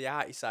 especially for the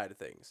arty side of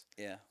things,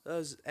 yeah.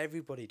 there's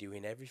everybody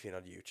doing everything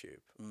on YouTube.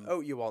 Mm,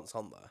 Oh, you want's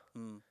on there.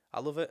 mm, I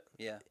love it.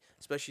 yeah.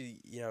 Especially,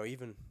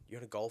 even you're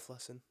in a golf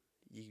lesson,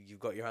 you've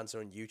got your answer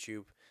on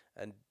YouTube,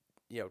 and,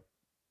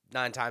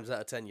 9 times out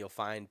of 10, you'll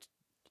find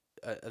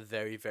a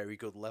very, very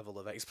good level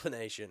of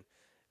explanation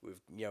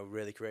with,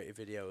 really creative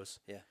videos.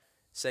 Yeah.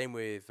 Same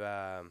with,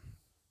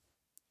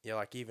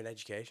 like even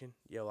education,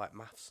 like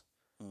maths.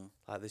 Mm.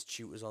 Like there's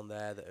tutors on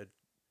there that are.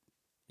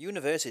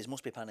 Universities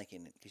must be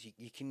panicking because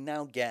you can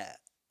now get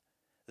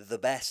the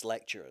best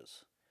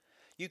lecturers.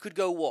 You could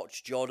go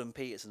watch Jordan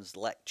Peterson's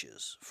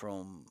lectures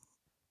from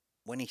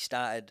when he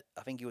started.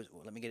 I think he was.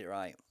 Let me get it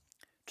right.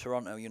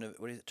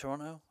 What is it?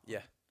 Toronto.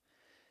 Yeah.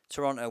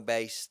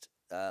 Toronto-based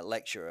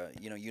lecturer.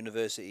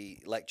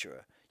 University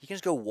lecturer. You can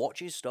just go watch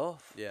his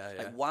stuff. Yeah, yeah.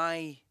 Like,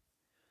 why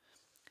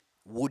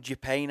would you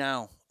pay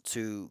now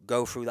to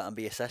go through that and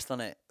be assessed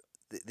on it?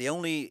 The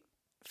only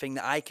thing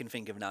that I can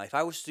think of now, if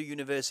I was to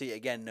university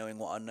again, knowing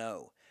what I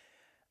know,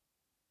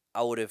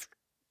 I would have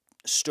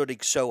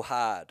studied so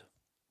hard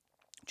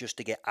just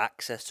to get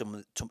access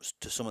to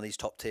some of these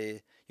top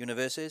tier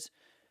universities.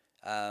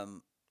 I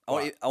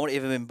won't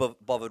even been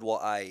bothered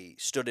what I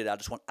studied. I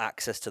just want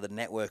access to the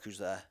network who's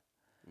there.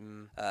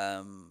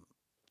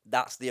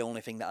 That's the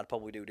only thing that I'd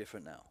probably do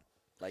different now.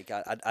 Like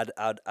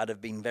I'd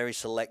have been very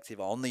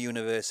selective on the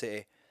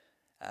university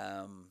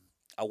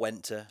I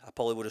went to. I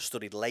probably would have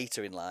studied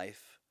later in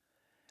life,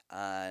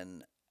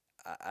 and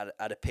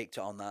I'd have picked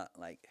it on that.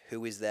 Like,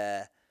 who is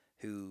there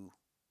who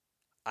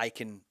I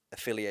can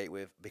affiliate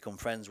with, become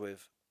friends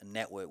with, and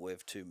network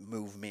with to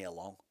move me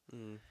along.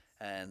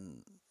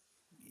 And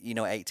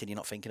at 18, you're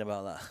not thinking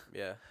about that.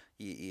 Yeah.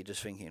 You're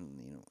just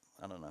thinking,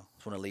 I don't know. I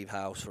just want to leave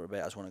house for a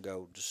bit. I just want to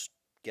go just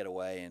get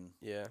away and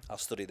Yeah. I'll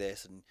study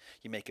this. And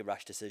you make a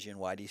rash decision.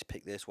 Why do you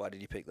pick this? Why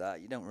did you pick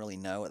that? You don't really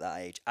know at that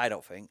age. I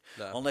don't think.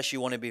 No. Unless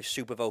you want to be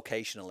super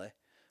vocationally.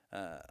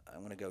 I'm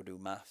going to go do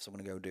maths. I'm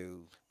going to go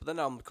do... But then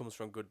that comes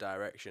from good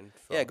direction.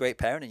 Yeah, great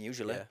parenting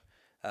usually.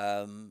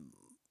 Yeah.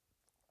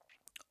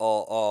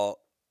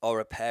 Or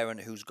a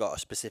parent who's got a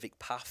specific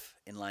path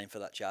in line for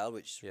that child,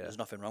 which there's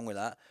nothing wrong with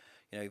that.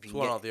 If you It's can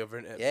one get, or the other,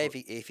 isn't it?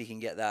 yeah, if you can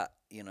get that,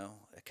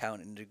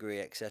 accounting degree,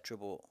 etc.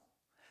 But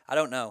I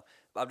don't know.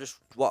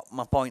 What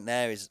my point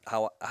there is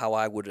how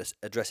I would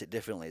address it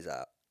differently is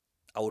that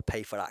I would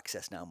pay for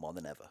access now more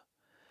than ever.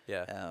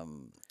 Yeah.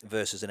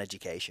 Versus an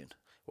education.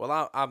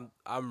 Well, I'm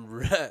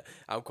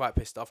I'm quite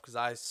pissed off because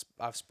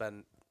I've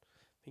spent,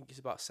 I think it's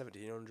about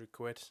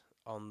 £1,700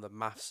 on the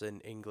maths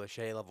and English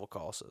A-level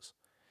courses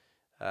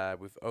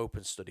with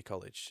Open Study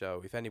College.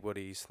 So if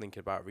anybody's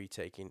thinking about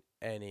retaking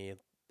any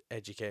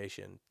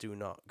education, do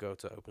not go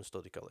to Open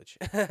Study College.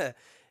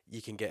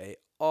 You can get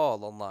it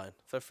all online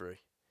for free.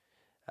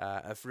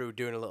 And through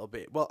doing a little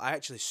bit, well, I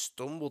actually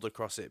stumbled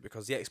across it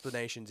because the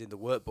explanations in the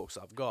workbooks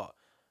I've got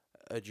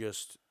are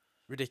just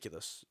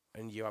ridiculous.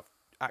 And you have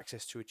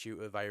access to a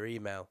tutor via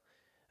email.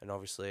 And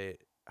obviously,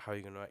 how are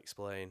you going to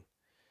explain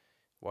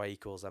y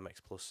equals mx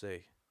plus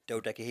c?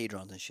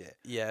 Dodecahedrons and shit.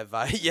 Yeah,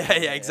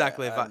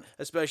 exactly.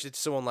 Especially to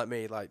someone like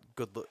me, like,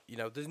 good luck.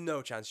 There's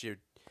no chance you're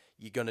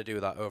gonna do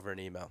that over an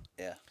email.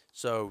 Yeah.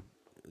 So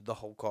the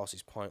whole course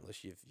is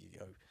pointless.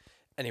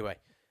 Anyway,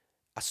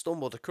 I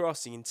stumbled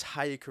across the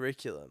entire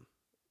curriculum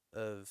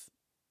of,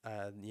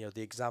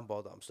 the exam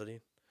board that I'm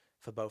studying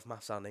for both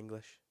maths and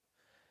English.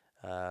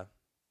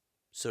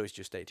 So it's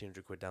just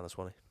 1,800 quid down the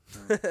Swanee.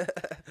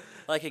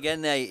 Like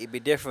again, there it'd be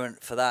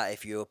different for that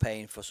if you were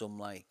paying for some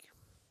like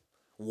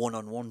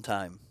one-on-one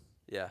time,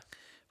 Yeah,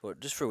 but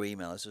just through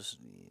email, it's just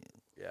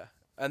yeah.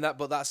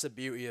 But that's the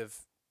beauty of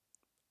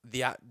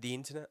the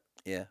internet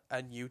yeah.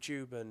 and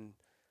YouTube, and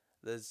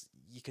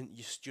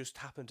just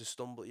happen to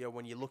stumble.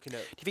 When you're looking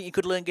at, Do you think you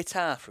could learn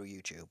guitar through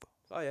YouTube?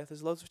 oh yeah,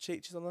 there's loads of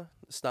teachers on there.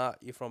 Start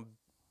you from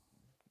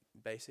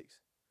basics.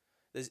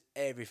 There's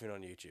everything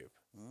on YouTube.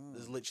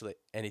 There's literally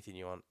anything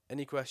you want,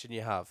 any question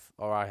you have,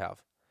 or I have,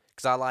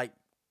 because I like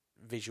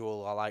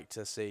visual. I like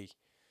to see,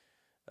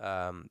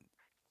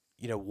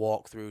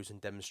 walkthroughs and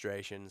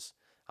demonstrations.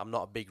 I'm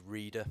not a big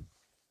reader.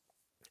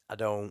 I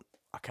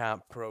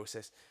can't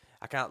process.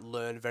 I can't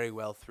learn very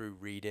well through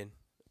reading,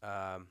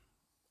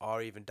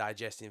 or even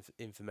digesting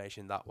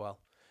information that well.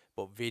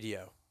 But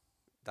video,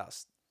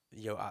 that's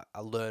I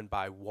learn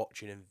by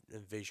watching and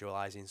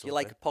visualizing Do something. you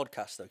like a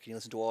podcast though? Can you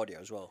listen to audio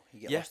as well?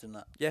 You get lost in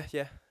that. Yeah,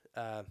 yeah.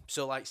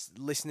 So like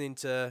listening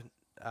to,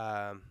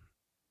 and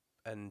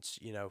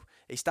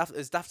it's daft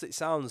as daft as it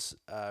sounds.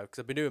 Because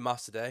I've been doing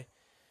maths today,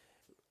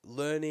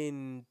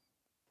 learning,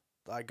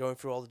 like going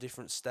through all the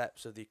different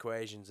steps of the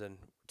equations, and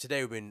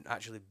today we've been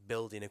actually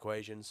building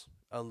equations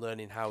and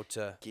learning how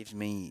to. Gives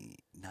me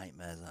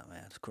nightmares that,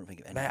 man. I just couldn't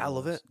think of any. Mate, I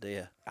love it. Do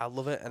you? I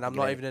love it, and I'm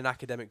not even an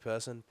academic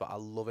person, but I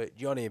love it.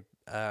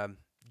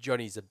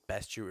 Johnny's the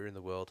best tutor in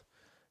the world.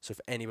 So if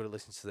anybody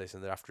listens to this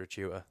and they're after a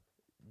tutor,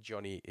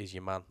 Johnny is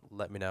your man.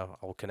 Let me know.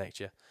 I will connect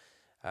you.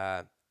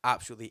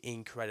 Absolutely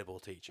incredible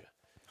teacher.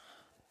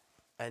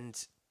 And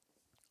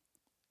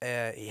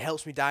he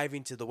helps me dive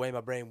into the way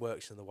my brain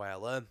works and the way I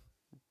learn.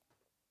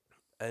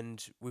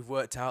 And we've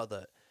worked out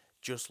that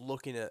just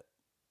looking at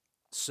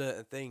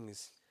certain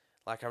things,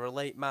 like I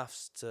relate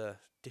maths to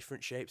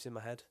different shapes in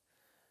my head.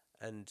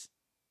 And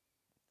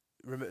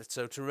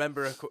so to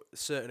remember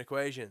certain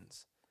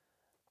equations,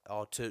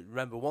 or to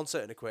remember one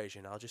certain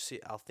equation,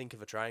 I'll think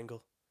of a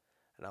triangle,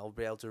 and I'll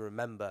be able to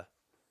remember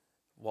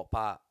what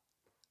part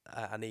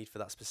I need for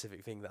that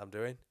specific thing that I'm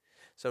doing.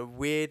 So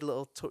weird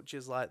little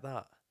touches like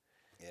that.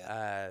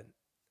 Yeah.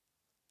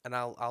 And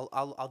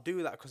I'll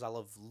do that because I'll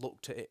have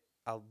looked at it.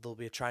 There'll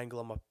be a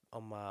triangle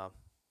on my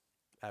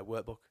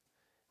workbook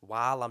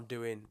while I'm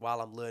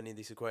learning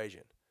this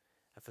equation,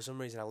 and for some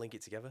reason I link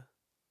it together,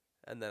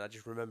 and then I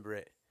just remember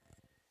it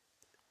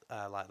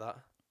like that.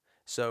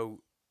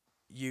 So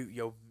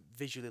you're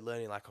visually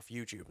learning like off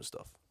YouTube and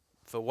stuff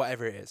for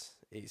whatever it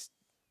is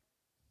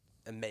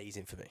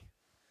amazing for me.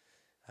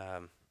 I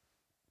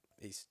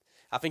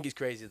think it's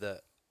crazy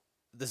that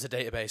there's a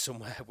database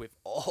somewhere with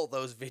all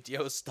those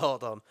videos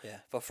stored on.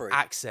 Yeah, for free.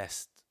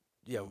 Accessed.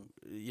 You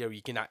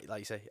can, like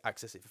you say,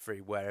 access it for free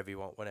wherever you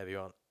want, whenever you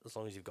want, as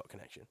long as you've got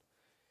connection.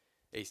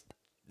 It's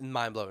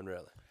mind blowing,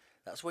 really.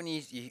 That's when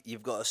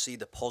you've got to see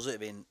the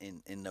positive in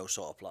those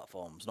sort of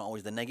platforms, not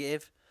always the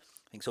negative.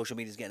 I think social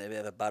media is getting a bit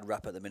of a bad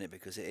rap at the minute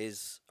because it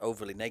is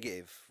overly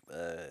negative.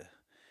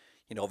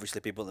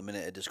 Obviously people at the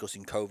minute are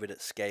discussing COVID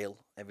at scale.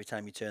 Every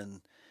time you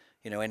turn,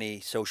 any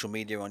social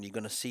media on, you're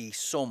going to see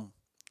some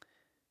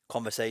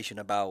conversation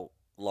about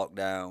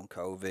lockdown,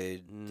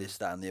 COVID, this,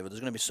 that, and the other. There's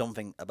going to be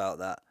something about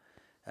that.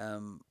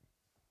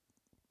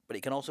 But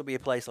it can also be a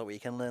place where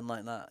you can learn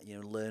like that.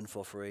 Learn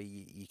for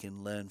free. You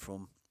can learn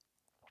from.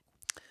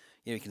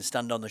 You can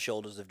stand on the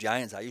shoulders of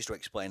giants. I used to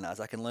explain that as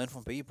I can learn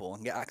from people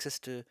and get access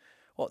to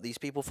these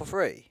people for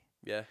free.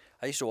 Yeah.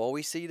 I used to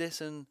always see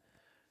this and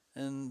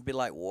be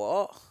like,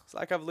 what? It's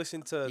like I've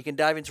listened to. You can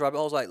dive into rabbit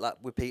holes like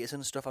with Peterson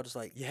and stuff. I just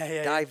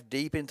dive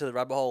deep into the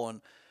rabbit hole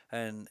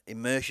and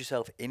immerse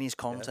yourself in his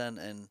content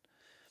and.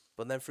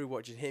 But then through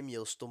watching him,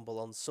 you'll stumble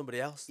on somebody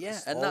else. Yeah,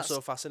 that's and also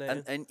that's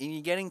fascinating. And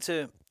you're getting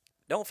to.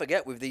 Don't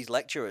forget with these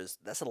lecturers,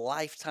 that's a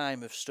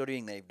lifetime of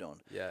studying they've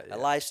done. Yeah. A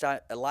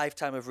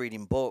lifetime of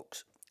reading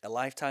books, a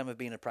lifetime of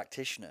being a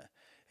practitioner,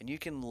 and you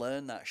can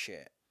learn that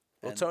shit.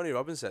 Well, Tony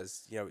Robbins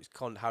says, it's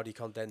how do you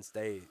condense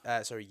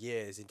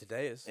years into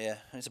days? Yeah,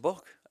 and it's a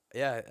book.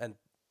 Yeah, and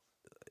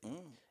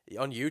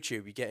on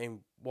YouTube, you're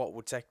getting what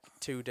would take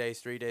 2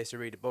 days, 3 days to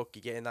read a book.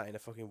 You're getting that in a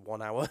fucking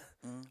 1 hour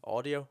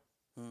audio.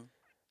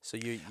 So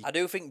I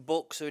do think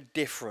books are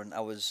different.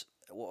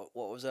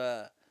 What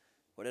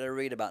did I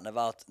read about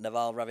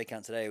Naval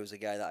Ravikant today? Was a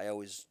guy that I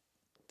always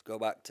go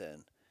back to.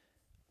 And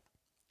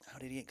how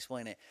did he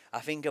explain it? I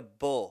think a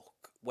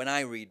book, when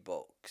I read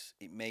books,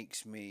 it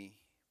makes me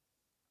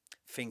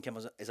think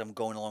as I'm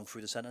going along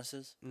through the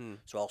sentences.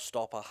 So I'll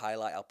stop, I'll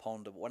highlight, I'll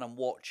ponder. But when I'm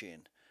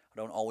watching, I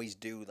don't always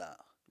do that.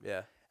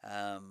 Yeah.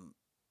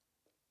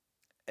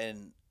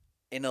 And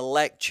in a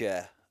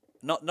lecture,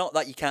 not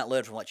that you can't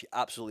learn from a lecture, you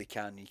absolutely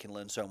can. You can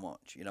learn so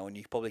much, and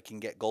you probably can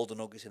get golden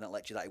nuggets in that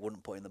lecture that you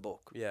wouldn't put in the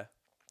book. Yeah.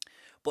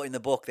 But in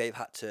the book, they've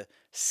had to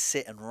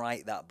sit and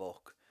write that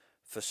book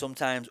for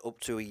sometimes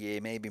up to a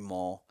year, maybe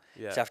more.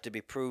 Yeah. It's have to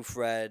be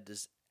proofread.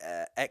 There's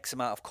X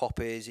amount of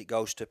copies. It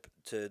goes to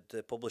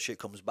the publisher. It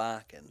comes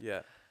back, and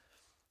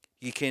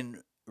you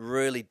can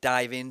really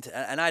dive into.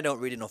 And I don't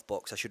read enough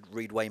books. I should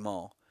read way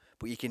more.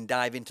 But you can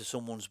dive into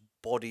someone's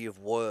body of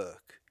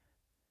work.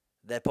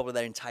 They're probably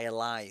their entire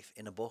life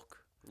in a book.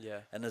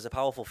 Yeah. And there's a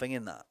powerful thing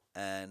in that,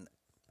 and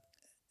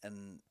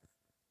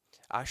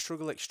I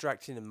struggle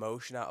extracting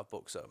emotion out of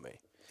books, though, me.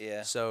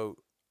 yeah, So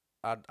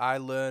I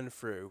learn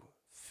through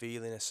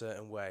feeling a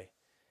certain way,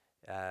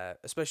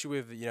 especially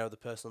with the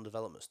personal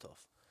development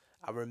stuff.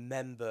 I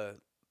remember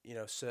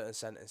certain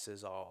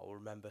sentences, or I'll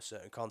remember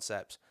certain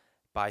concepts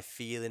by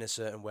feeling a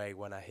certain way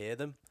when I hear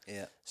them.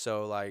 yeah,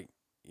 So like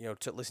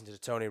to listen to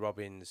Tony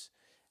Robbins,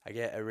 I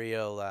get a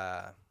real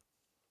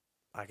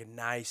like a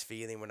nice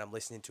feeling when I'm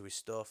listening to his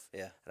stuff,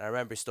 yeah. and I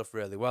remember his stuff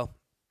really well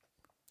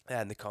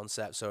and the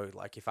concept. So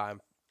like if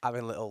I'm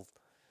having little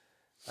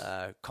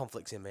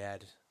conflicts in my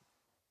head,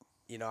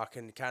 I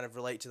can kind of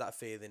relate to that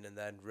feeling and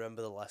then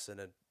remember the lesson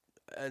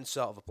and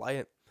sort of apply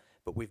it.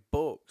 But with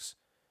books,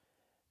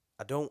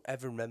 I don't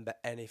ever remember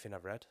anything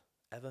I've read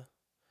ever,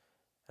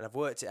 and I've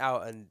worked it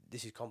out. And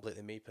this is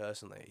completely me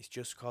personally. It's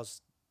just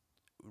because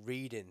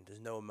reading, there's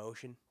no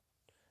emotion.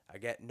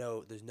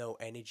 There's no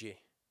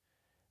energy,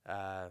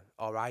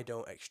 or I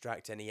don't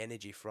extract any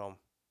energy from.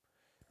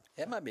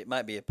 It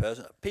might be a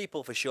person.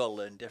 People for sure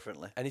learn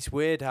differently. And it's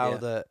weird how Yeah.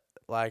 that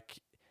like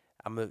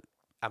I'm a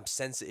I'm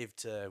sensitive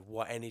to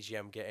what energy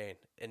I'm getting,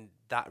 and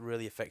that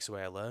really affects the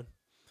way I learn.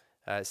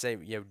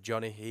 Same,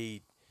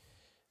 Johnny.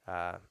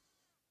 Uh,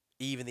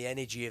 even the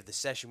energy of the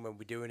session when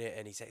we're doing it,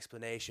 and his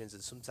explanations,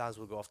 and sometimes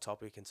we'll go off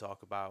topic and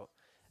talk about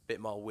a bit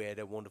more weird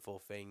and wonderful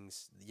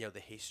things. The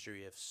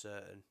history of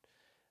certain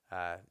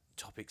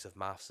topics of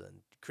maths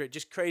and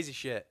just crazy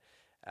shit.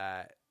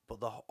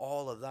 But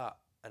all of that,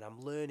 and I'm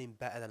learning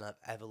better than I've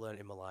ever learned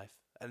in my life.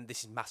 And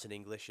this is maths and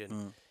English, and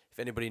Mm. if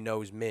anybody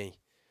knows me,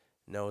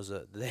 knows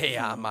that they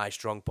are my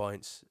strong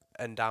points,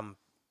 and I'm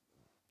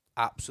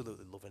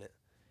absolutely loving it,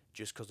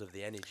 just because of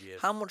the energy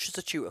of. How much does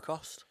a tutor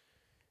cost?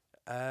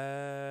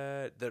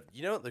 They're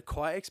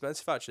quite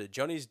expensive actually.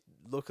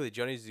 Luckily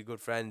Johnny's a good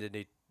friend,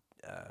 and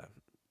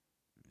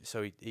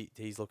so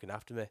he's looking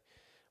after me.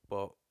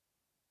 But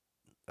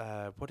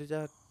what did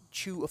I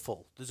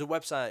Tutorful? There's a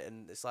website,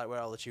 and it's like where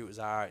all the tutors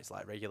are. It's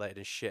like regulated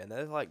and shit, and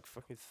they're like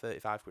fucking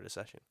 35 quid a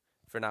session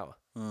for an hour.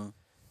 Mm.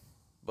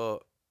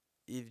 But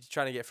if you're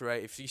trying to get through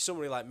if you're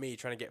somebody like me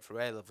trying to get through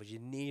A levels, you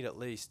need at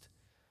least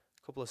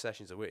a couple of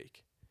sessions a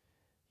week.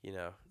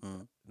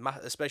 Mm.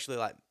 Especially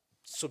like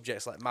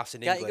subjects like maths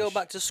and Can't English. you go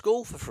back to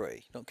school for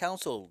free? Don't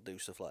council do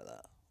stuff like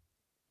that?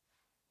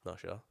 Not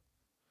sure.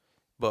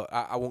 But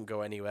I won't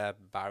go anywhere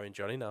barring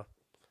Johnny now.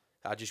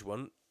 I just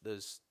won't.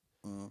 There's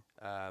Mm.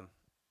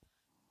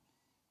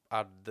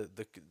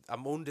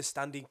 I'm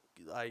understanding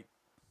like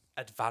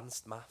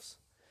advanced maths.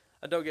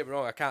 And don't get me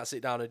wrong, I can't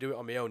sit down and do it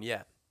on my own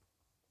yet.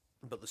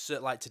 But the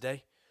cert like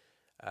today,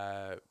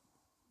 so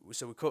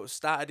we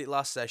started it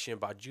last session,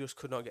 but I just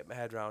could not get my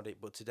head around it.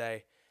 But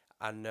today,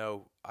 I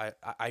know I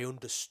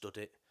understood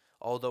it.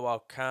 Although I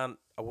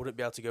wouldn't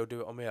be able to go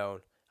do it on my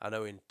own. I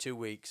know in 2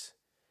 weeks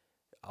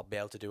I'll be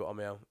able to do it on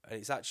my own, and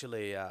it's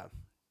actually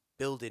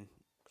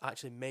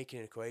making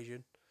an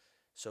equation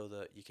so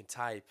that you can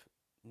type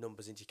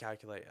numbers into your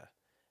calculator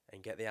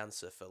and get the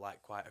answer for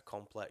like quite a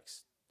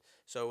complex.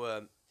 So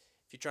if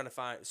you're trying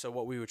to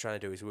what we were trying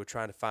to do is we were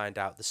trying to find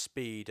out the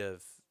speed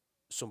of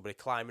somebody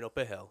climbing up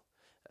a hill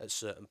at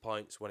certain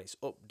points when it's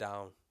up,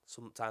 down.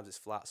 Sometimes it's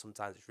flat,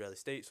 sometimes it's really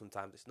steep,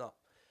 sometimes it's not.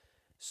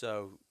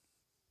 So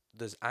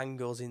there's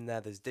angles in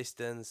there, there's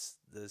distance,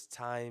 there's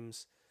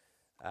times,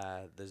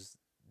 there's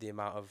the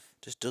amount of.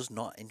 Just does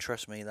not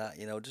interest me that,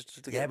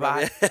 just to Yeah,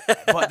 get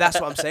but that's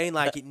what I'm saying.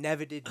 Like it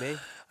never did me.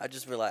 I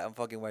just feel like I'm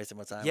fucking wasting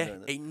my time Yeah,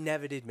 doing this. it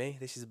never did me.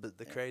 This is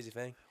the crazy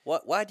thing.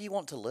 Why do you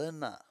want to learn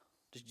that?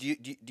 Do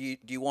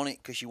you want it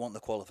because you want the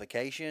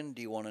qualification?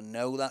 Do you want to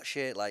know that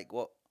shit? Like,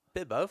 what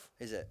Bit of both.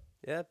 is it?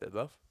 Yeah, bit of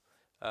both.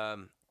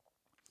 Do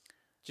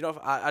you know?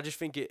 I just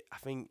think it. I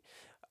think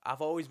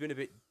I've always been a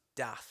bit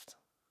daft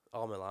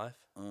all my life.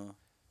 Mm.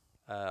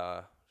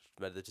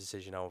 Made the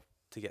decision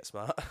to get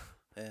smart.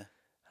 Yeah.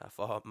 I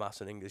thought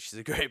maths and English is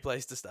a great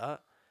place to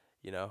start.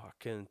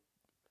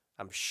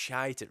 I'm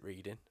shite at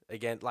reading.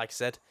 Again, like I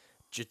said,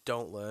 just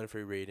don't learn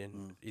through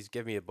reading. He's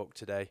given me a book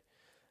today.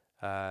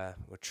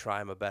 We'll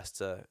try my best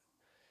to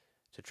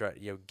try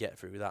get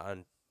through that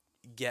and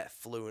get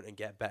fluent and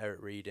get better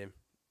at reading,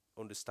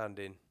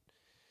 understanding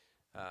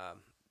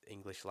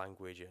English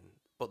language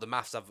but the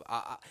maths I've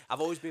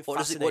always been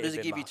fascinated. What does it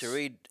with give maths. you to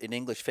read in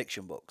English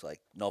fiction books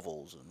like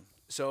novels and?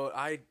 So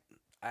I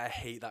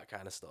hate that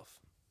kind of stuff.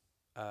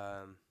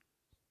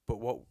 But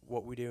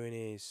what we're doing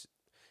is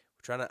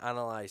we're trying to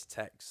analyze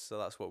text. So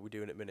that's what we're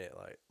doing at the minute,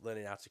 like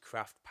learning how to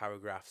craft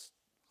paragraphs,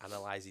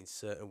 analyzing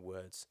certain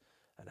words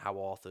and how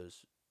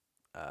authors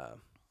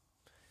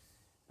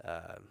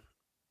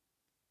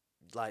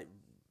like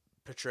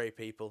portray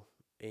people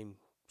in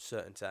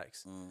certain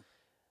texts.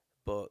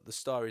 But the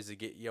stories that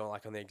get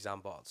like on the exam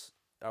boards,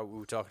 we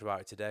were talking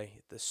about it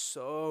today. They're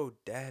so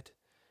dead.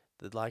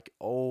 They're like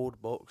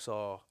old books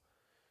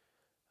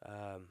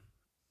and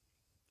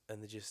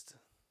they're just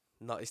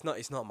not. It's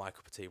not my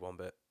cup of tea one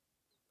bit.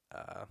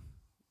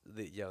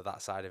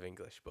 That side of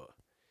English, but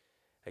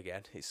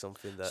again, it's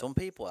something that Some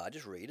people are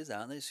just readers,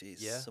 aren't they?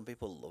 yeah, Some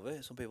people love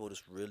it. Some people are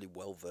just really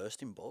well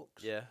versed in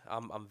books. yeah,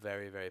 I'm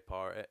very very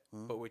poor at it,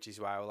 Mm. but which is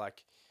why I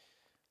like,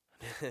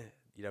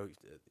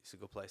 it's a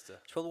good place to.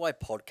 It's probably why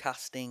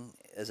podcasting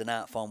as an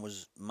art form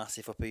was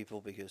massive for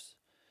people, because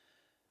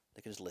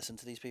they can just listen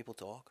to these people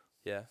talk.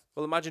 Yeah.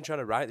 Well, imagine trying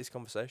to write this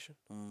conversation.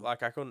 Mm.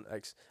 Like I couldn't.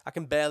 I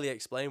can barely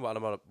explain what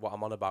I'm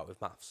on about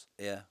with maths.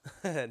 Yeah.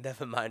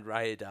 Never mind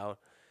write it down.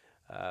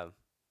 Um,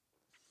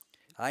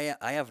 I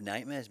have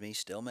nightmares, me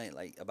still, mate,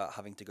 like about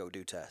having to go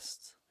do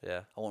tests.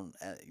 yeah. I want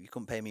you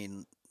couldn't pay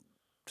me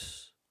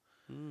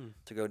Mm.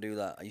 to go do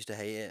that. I used to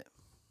hate it.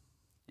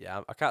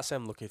 Yeah. I can't say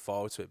I'm looking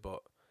forward to it,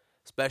 but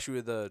especially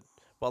with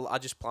well, I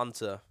just plan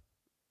to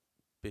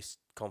be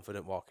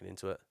confident walking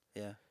into it.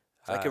 Yeah.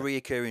 It's like a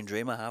reoccurring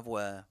dream I have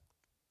where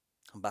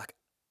I'm back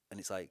and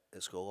it's like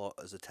at school or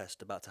there's a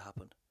test about to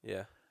happen.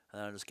 Yeah.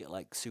 And I just get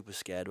like super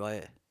scared by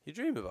it. You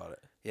dream about it.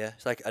 Yeah.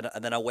 It's like,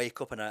 and then I wake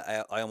up and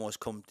I almost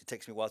come, it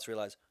takes me a while to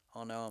realise,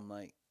 oh no, I'm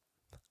like,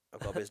 I've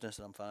got business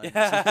and I'm fine.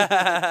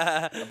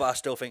 But I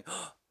still think,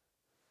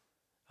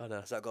 Oh no.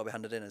 has that got to be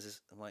handed in?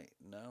 I'm like,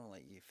 no,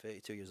 like you're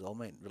 32 years old,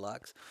 mate,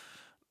 relax.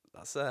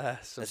 That's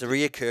It's a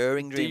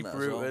reoccurring dream. deep that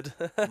as well. rooted.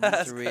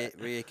 It's a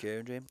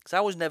reoccurring dream. Because I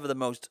was never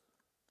I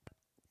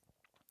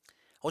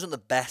wasn't the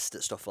best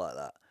at stuff like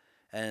that.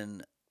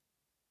 And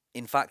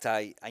in fact,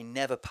 I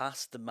never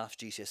passed the maths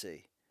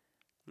GCSE.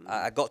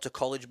 I got to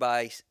college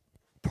by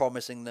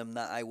promising them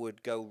that I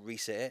would go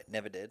resit it.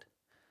 Never did.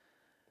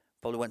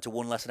 Probably went to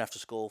one lesson after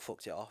school,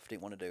 fucked it off,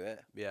 didn't want to do it.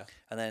 Yeah.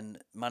 And then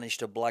managed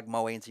to blag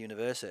my way into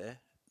university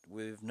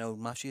with no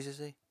maths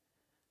GCSE.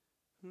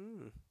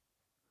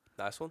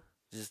 Nice one.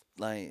 Just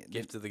like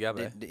Gift of the gab,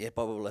 eh? yeah,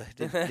 probably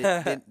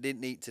didn't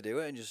need to do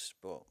it, and just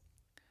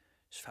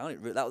found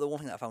it. That was the one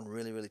thing that I found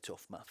really really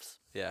tough. Maths.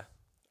 Yeah.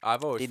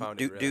 I've always found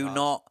it really hard.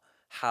 Not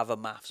have a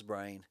maths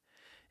brain,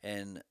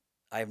 and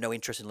I have no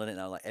interest in learning it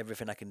now. Like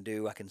everything I can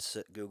do, I can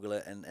Google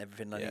it, and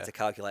everything I need to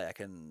calculate, I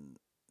can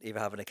either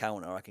have an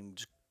account or I can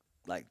just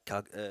like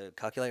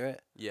calculate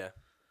it. Yeah.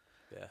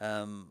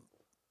 Yeah.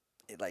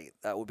 Like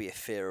that would be a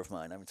fear of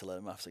mine, having to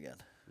learn maths again.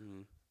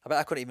 Mm. I bet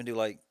I couldn't even do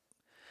like.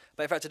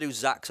 But if I had to do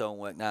Zach's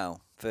homework now,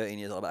 13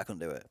 years old, I bet I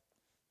couldn't do it.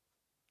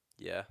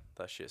 Yeah,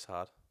 that shit's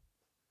hard.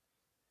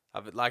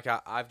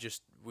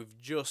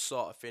 We've just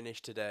sort of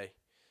finished today.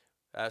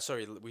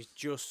 We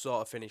just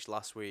sort of finished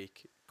last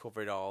week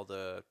covering all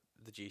the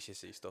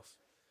GCSE stuff,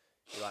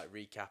 like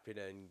recapping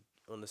and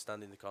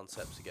understanding the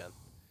concepts again.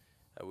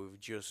 We've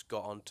just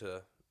got on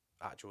to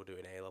actual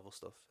doing A level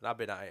stuff, and I've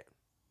been at it.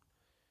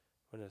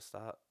 When did I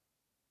start?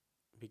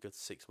 Be good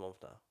 6 months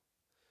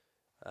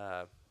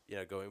now.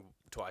 Going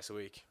twice a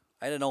week.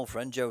 I had an old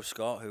friend, Joe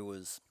Scott, who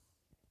was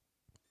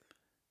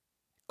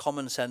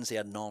common sense. He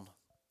had none,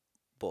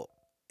 but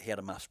he had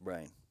a maths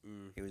brain.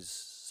 He was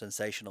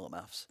sensational at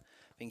maths.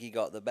 I think he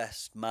got the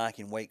best mark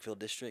in Wakefield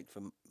District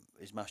from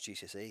his maths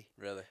GCSE.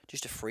 Really?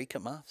 Just a freak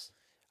at maths.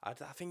 I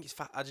think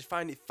I just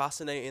find it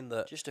fascinating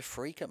that Just a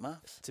freak at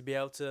maths. to be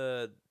able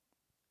to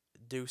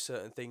do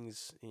certain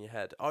things in your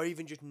head, or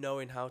even just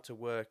knowing how to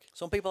work.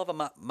 Some people have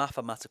a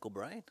mathematical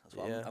brain. That's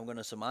what Yeah. I'm going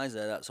to surmise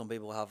there. That some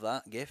people have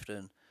that gift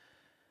and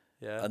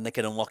Yeah. they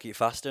can unlock it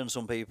faster, and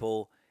some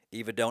people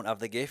either don't have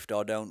the gift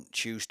or don't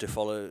choose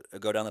to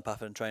go down the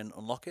path and try and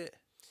unlock it.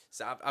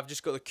 So I've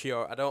just got the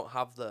cure. I don't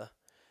have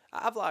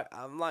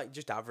I'm like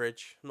just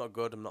average. I'm not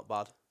good. I'm not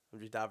bad. I'm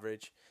just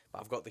average. But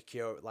I've got the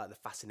cure, like the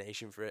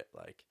fascination for it.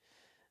 Like,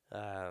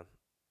 I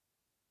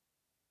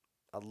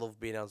love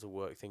being able to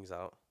work things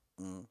out.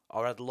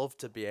 Or I'd love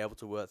to be able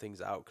to work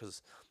things out,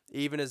 because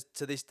even as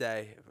to this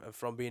day,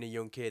 from being a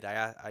young kid,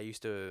 I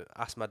used to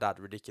ask my dad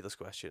ridiculous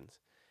questions.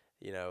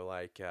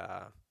 Like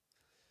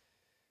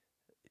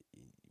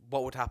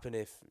what would happen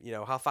if,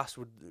 how fast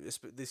would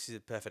this is a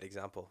perfect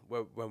example.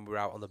 When we're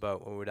out on the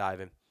boat, when we're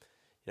diving,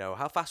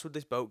 how fast would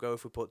this boat go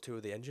if we put 2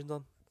 of the engines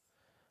on?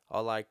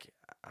 Or like,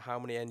 how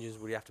many engines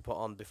would you have to put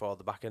on before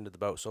the back end of the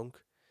boat sunk?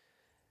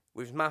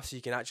 With maths,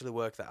 you can actually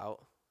work that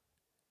out.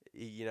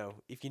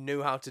 If you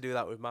knew how to do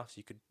that with maths,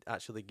 you could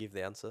actually give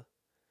the answer.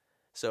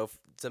 So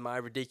to my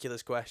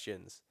ridiculous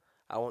questions,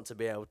 I want to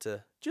be able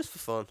to, just for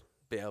fun,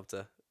 be able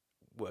to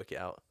work it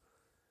out.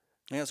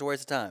 I think that's a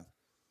waste of time.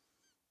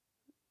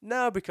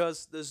 No,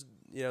 because there's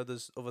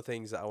other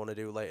things that I want to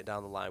do later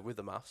down the line with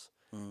the maths.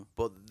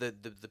 But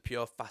the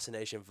pure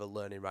fascination for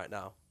learning right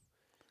now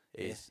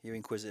is you're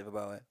inquisitive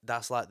about it.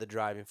 That's like the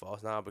driving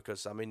force now,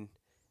 because I'm in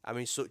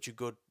such a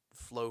good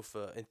flow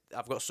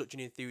I've got such an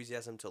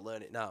enthusiasm to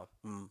learn it now.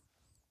 I'm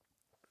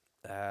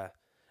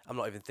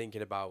not even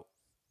thinking about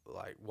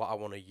like what I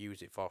want to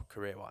use it for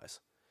career wise.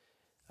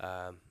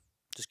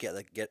 Just get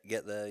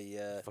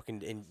the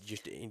fucking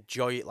just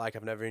enjoy it like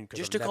I've never.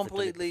 Just to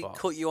completely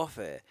cut you off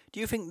here, do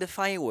you think the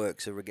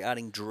fireworks are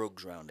regarding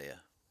drugs around here?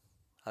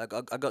 I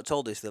got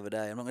told this the other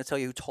day. I'm not going to tell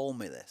you who told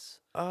me this.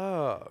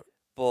 Oh,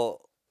 but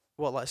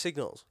what, like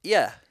signals?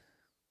 Yeah.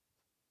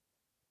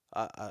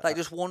 Like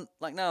just one,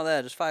 like now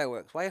there, just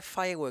fireworks. Why are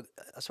fireworks?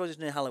 I suppose it's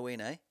near Halloween,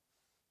 eh?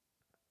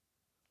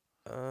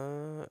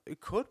 It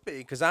could be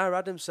because our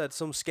Adam said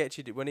some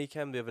sketchy when he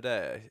came the other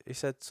day. He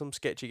said some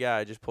sketchy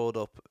guy just pulled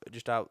up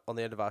just out on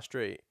the end of our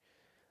street,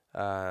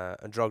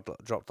 and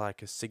dropped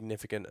like a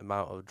significant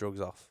amount of drugs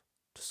off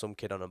to some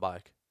kid on a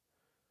bike.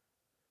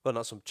 Well,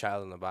 not some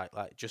child on a bike,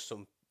 like just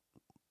some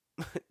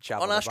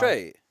chap On on our a bike.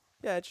 street?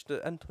 Yeah, just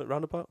an end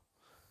roundabout.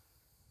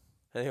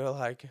 And you were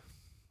like,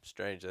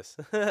 strange this.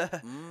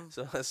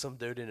 So that's some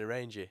dude in a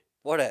Rangy.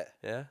 What it?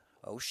 Yeah.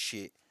 Oh,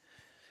 shit.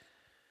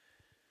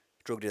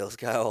 Drug deals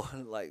go,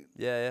 like,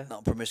 Yeah.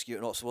 not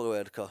promiscuous, not what the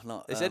word,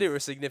 not... They said it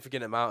was a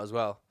significant amount as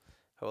well.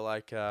 They were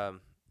like,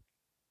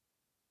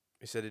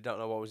 he said he don't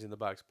know what was in the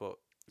bags, but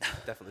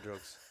definitely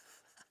drugs.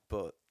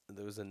 But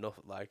there was enough,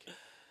 like...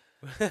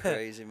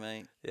 Crazy,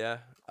 mate. Yeah.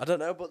 I don't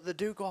know, but they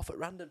do go off at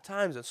random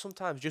times, and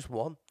sometimes just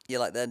one. Yeah,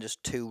 like then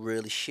just two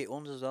really shit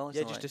ones as well. It's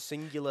Yeah, not just like, a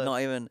singular...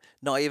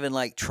 not even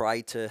like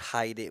try to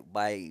hide it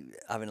by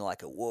having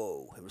like a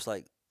whoa. It was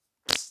like...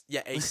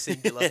 Yeah, a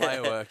singular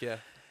firework, yeah.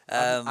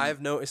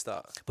 I've noticed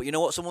that. But you know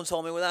what someone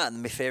told me with that,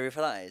 and my theory for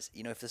that is,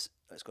 you know, if this...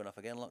 It's going off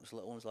again, look, there's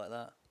little ones like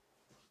that.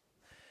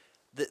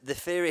 The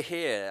theory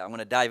here, I'm going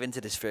to dive into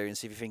this theory and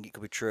see if you think it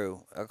could be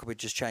true, or could we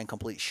just chatting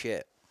complete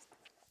shit.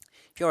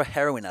 If you're a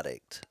heroin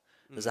addict,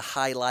 there's a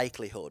high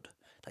likelihood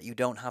that you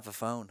don't have a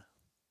phone.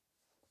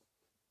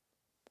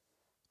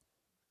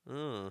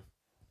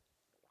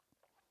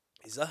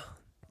 Is that?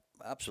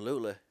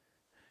 Absolutely.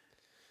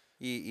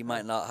 You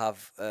might not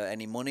have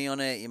any money on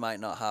it. You might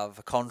not have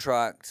a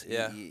contract.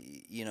 Yeah.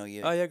 You know,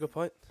 Oh, yeah, good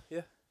point.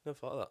 Yeah, never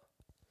thought of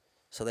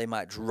so they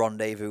might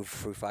rendezvous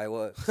through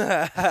fireworks.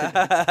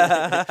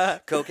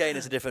 that. Cocaine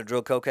is a different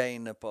drug.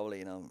 Cocaine, probably,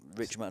 you know,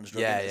 rich man's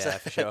drug. Yeah, innit? yeah,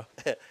 for sure.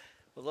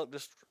 Well, look,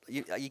 just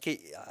you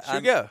keep. Should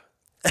we go?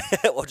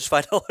 We'll just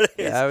find out what it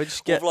is. Yeah, we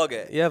just get... We'll vlog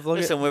it. Yeah, vlog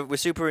Listen, it. we're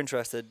super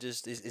interested.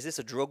 Just is this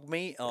a drug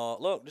meet or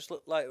look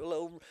like a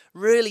little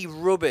really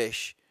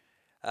rubbish,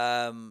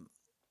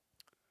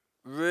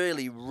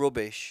 really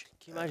rubbish.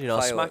 Can you imagine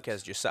all fireworks.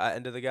 smackers just sat at the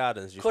end of the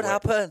gardens, just Could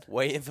happen.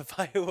 waiting for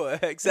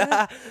fireworks?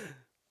 Yeah.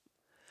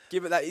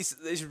 Give it that.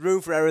 There's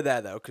room for error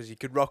there though, because you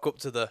could rock up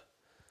to the...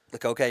 The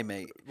cocaine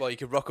meet. Well, you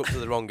could rock up to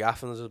the wrong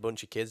gaff and there's a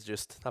bunch of kids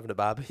just having a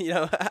barbie, you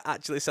know,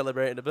 actually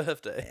celebrating a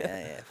birthday.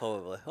 Yeah,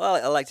 probably. Well,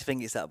 I like to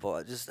think it's that,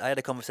 but I had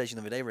a conversation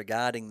the other day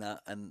regarding that,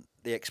 and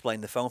they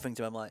explained the phone thing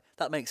to me. I'm like,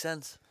 that makes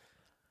sense.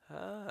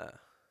 Ah.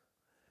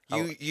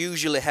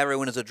 Usually,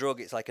 heroin as a drug,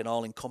 it's like an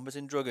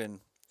all-encompassing drug, and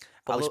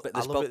I love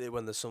it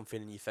when there's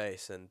something in your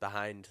face and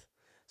behind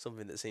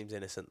something that seems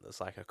innocent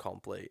that's like a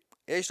complete...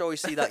 I used to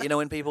always see that, you know,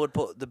 when people would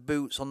put the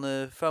boots on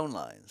the phone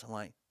lines. I'm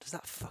like, does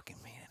that fucking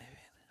mean anything?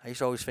 I used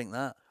to always think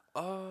that.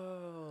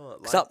 Oh.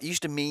 Because that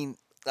used to mean,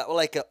 that was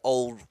like an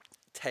old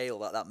tale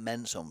that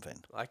meant something.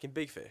 Like in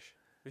Big Fish.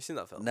 Have you seen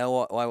that film?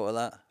 No, why was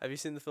that? Have you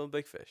seen the film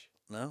Big Fish?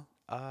 No?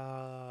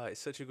 It's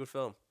such a good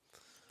film.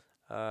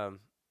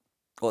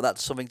 Well,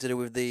 that's something to do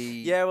with the...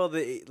 Yeah, well,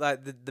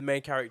 the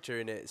main character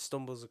in it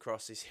stumbles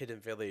across this hidden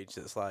village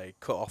that's like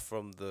cut off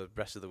from the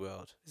rest of the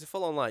world. It's a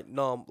full on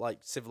like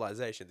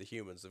civilization. The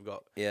humans have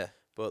got, Yeah.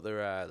 but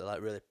they're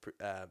like really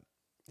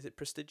is it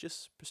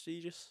prestigious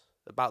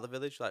about the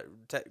village? Like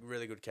take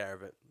really good care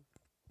of it.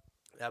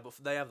 Yeah, but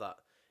they have that.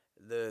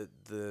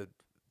 The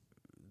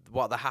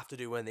what they have to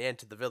do when they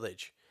enter the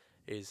village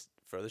is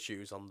throw the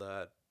shoes on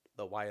the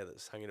wire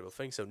that's hanging above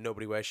things, so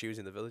nobody wears shoes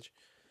in the village.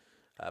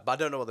 But I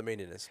don't know what the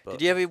meaning is. But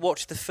Did you ever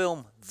watch the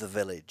film The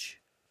Village?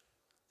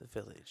 The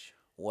Village.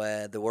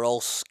 Where they were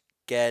all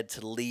scared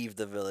to leave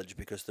the village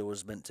because there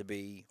was meant to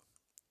be...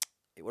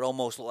 It would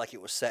almost look like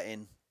it was set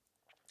in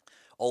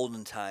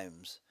olden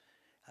times.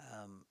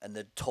 And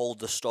they told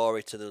the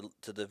story to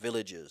the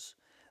villagers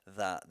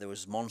that there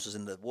was monsters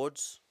in the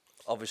woods.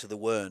 Obviously there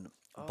weren't.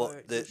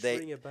 But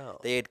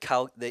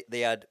they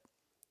had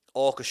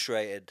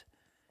orchestrated...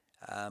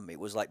 it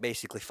was like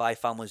basically 5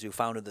 families who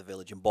founded the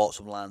village and bought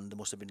some land. They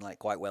must have been like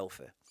quite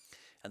wealthy,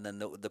 and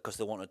then because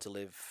they wanted to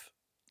live,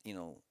 you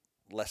know,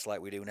 less like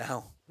we do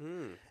now.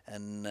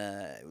 And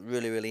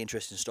really, really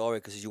interesting story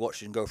because as you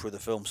watch and go through the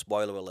film,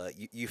 spoiler alert,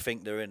 you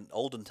think they're in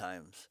olden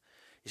times.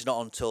 It's not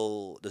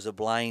until there's a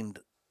blind,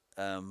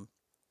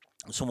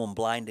 someone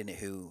blind in it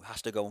who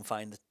has to go and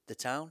find the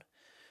town,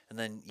 and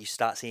then you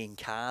start seeing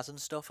cars and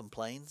stuff and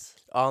planes.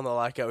 Oh, no,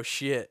 like, oh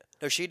shit.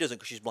 No, she doesn't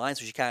because she's blind,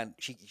 so she can't.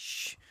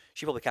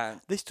 She probably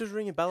can't. This does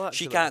ring a bell,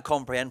 actually. She can't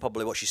comprehend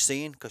probably what she's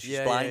seeing because she's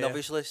blind, yeah.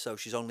 obviously. So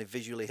she's only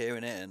visually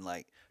hearing it and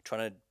like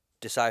trying to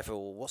decipher,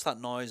 well, what's that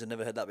noise? I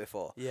never heard that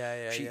before.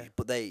 Yeah.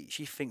 But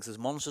she thinks there's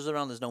monsters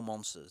around. There's no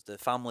monsters. The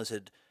families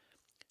had,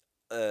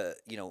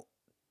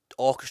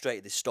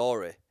 orchestrated this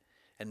story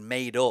and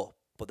made up,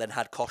 but then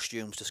had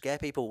costumes to scare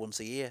people once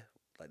a year.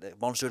 Like the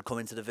monster would come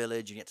into the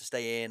village and you had to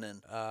stay in,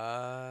 and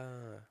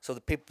so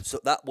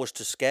that was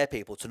to scare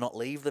people to not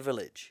leave the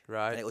village.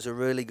 Right. And it was a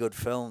really good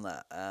film.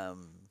 That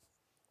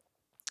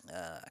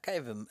I can't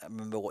even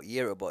remember what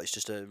year it was. It's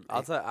just I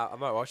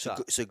might watch that.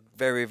 It's a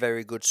very,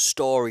 very good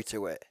story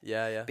to it.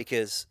 Yeah.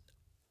 Because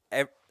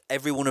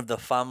every one of the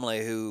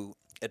family who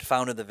had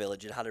founded the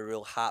village had a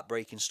real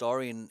heartbreaking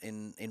story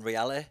in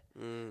reality.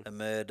 A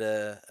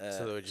murder,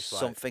 So they were just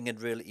something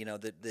had really,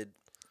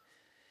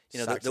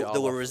 Sacked it they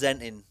all were off.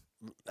 resenting,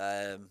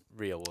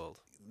 Real world.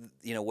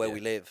 where Yeah. we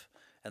live,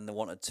 and they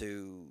wanted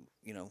to,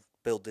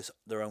 build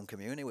their own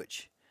community.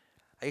 Which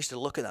I used to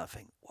look at that and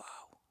think, wow.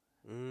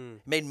 Mm.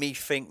 It made me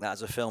think that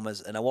as a film,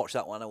 and I watched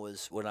that when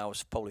I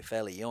was probably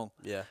fairly young.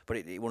 Yeah.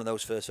 But one of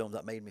those first films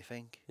that made me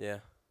think. Yeah.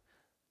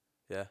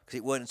 Yeah. Because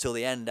it weren't until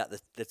the end that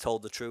they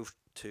told the truth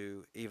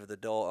to either the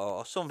daughter,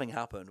 or something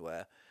happened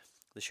where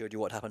they showed you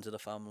what happened to the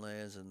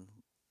families, and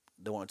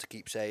they wanted to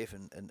keep safe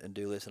and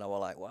do this. And I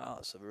was like, wow,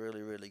 that's a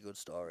really, really good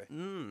story.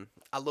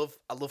 I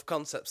love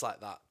concepts like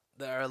that.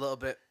 They're a little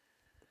bit.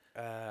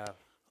 I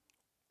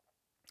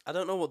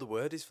don't know what the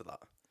word is for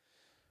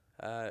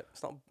that.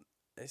 It's not.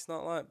 It's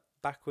not like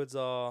backwards,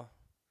 or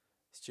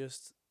it's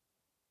just.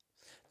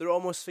 They're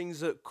almost things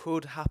that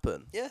could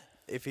happen. Yeah.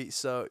 If it's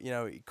so,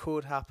 it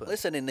could happen.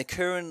 Listen, in the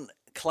current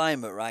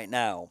climate right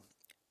now,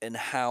 and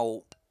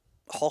how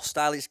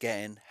hostile it's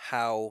getting,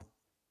 how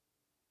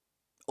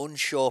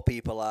unsure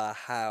people are,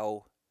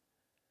 how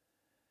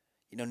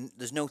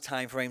there's no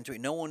time frame to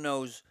it. No one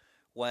knows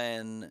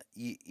when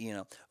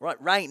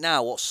right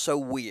now. What's so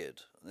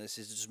weird? This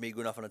is just me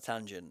going off on a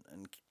tangent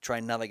and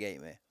trying to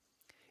navigate me.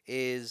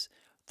 Is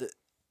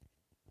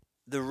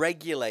the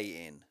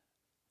regulating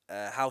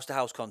house to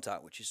house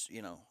contact, which is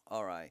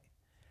all right.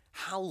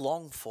 How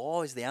long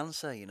for is the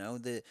answer?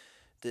 The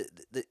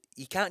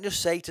you can't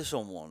just say to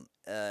someone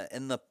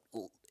in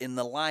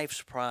the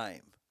life's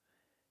prime,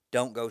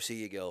 don't go see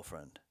your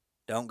girlfriend,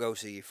 don't go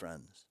see your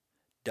friends,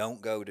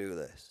 don't go do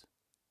this.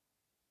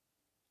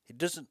 It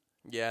doesn't.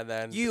 Yeah.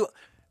 Then.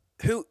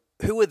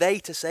 Who are they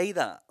to say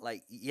that?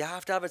 Like, you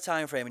have to have a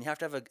time frame, and you have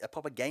to have a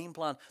proper game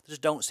plan. They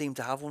just don't seem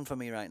to have one for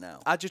me right now.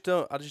 I just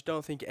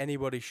don't think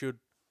anybody should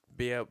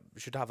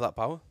should have that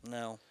power.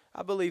 No.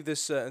 I believe there's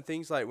certain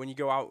things, like when you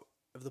go out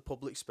of the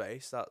public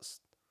space,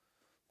 that's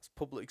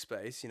public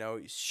space.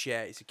 It's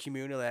shared. It's a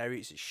communal area.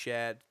 It's a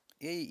shared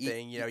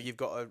thing. You've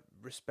got to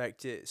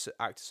respect it.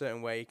 Act a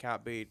certain way. You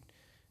can't be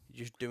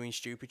just doing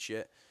stupid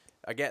shit.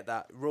 I get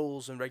that.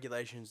 Rules and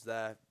regulations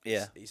there.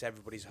 Yeah. It's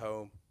everybody's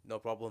home. No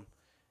problem.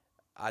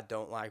 I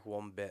don't like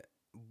one bit,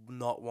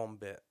 not one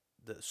bit,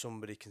 that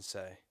somebody can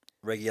say,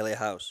 Regulate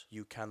house.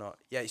 you cannot.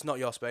 Yeah, it's not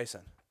your space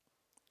then.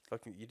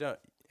 Fucking, you don't.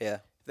 Yeah.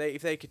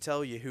 If they could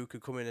tell you who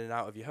could come in and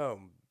out of your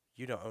home,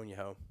 you don't own your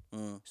home.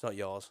 It's not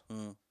yours.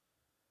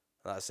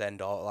 That's end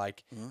all.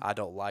 Like, I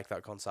don't like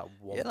that concept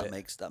one bit.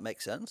 That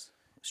makes sense.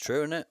 It's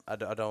true, isn't it? I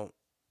don't.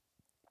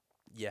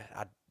 Yeah,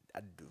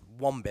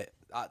 one bit.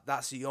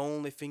 That's the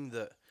only thing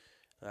that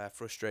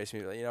frustrates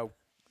me.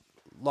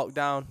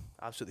 Lockdown,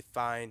 absolutely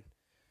fine.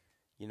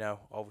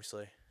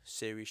 Obviously,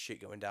 serious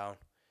shit going down.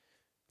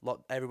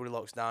 Everybody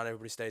locks down,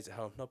 everybody stays at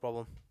home, no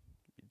problem.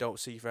 You don't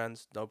see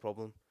friends, no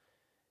problem.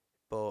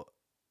 But,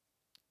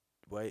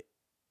 wait,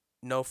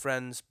 no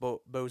friends,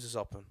 but booze is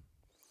open.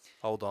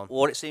 Hold on.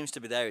 What it seems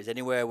to be there is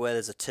anywhere where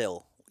there's a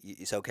till,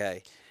 it's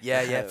okay.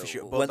 Yeah, for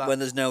sure. But when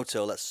there's no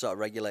till, let's sort of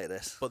regulate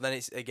this. But then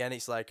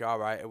it's like, all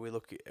right, are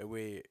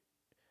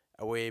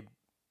we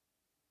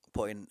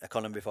putting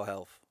economy before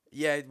health?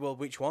 Yeah, well,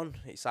 which one?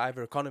 It's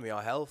either economy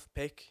or health.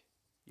 Pick.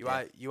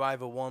 You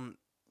either want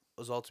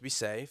us all to be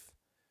safe,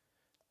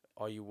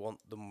 or you want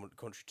the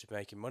country to be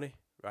making money.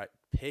 Right?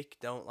 Pick.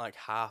 Don't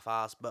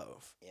half-ass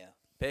both. Yeah.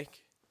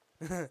 Pick.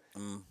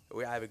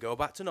 We either go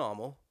back to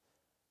normal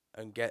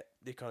and get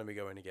the economy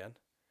going again,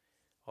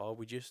 or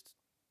we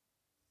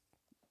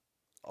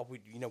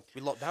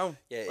lock down.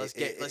 Yeah. Let's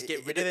get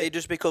rid of it. It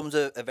just becomes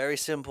a very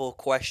simple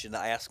question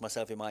that I ask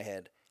myself in my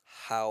head: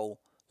 how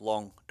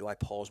long do I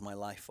pause my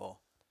life for?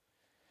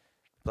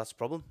 That's the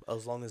problem.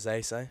 As long as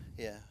they say.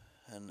 Yeah.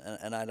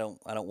 And I don't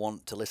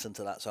want to listen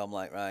to that, so I'm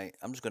like, right,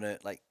 I'm just gonna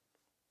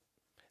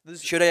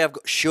should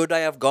I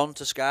have gone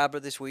to Scarborough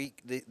this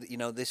week?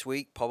 This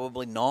week,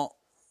 probably not.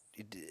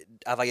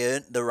 Have I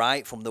earned the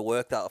right from the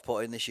work that I've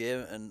put in this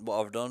year and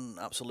what I've done?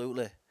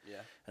 Absolutely.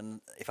 Yeah. And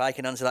if I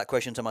can answer that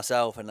question to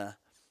myself, and I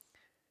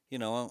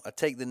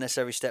take the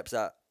necessary steps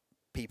that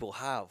people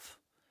have,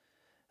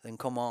 then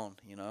come on,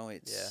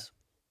 it's.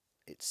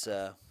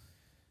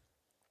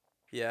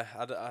 Yeah,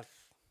 I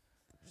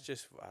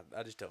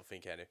just don't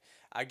think any.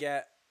 I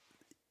get.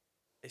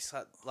 It's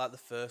like the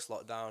first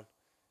lockdown.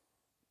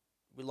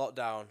 We locked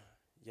down,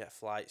 yet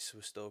flights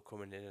were still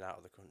coming in and out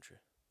of the country.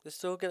 They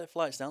still get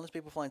flights down. There's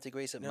people flying to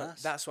Greece at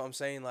mass. That's what I'm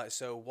saying. Like,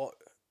 so what?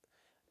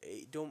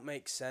 It don't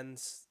make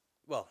sense.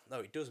 Well, no,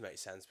 it does make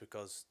sense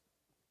because,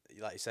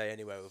 like you say,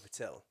 anywhere with a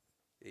till,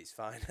 it's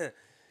fine.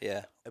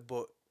 Yeah.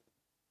 But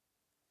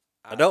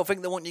I don't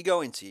think they want you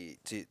going to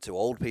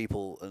old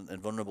people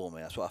and vulnerable,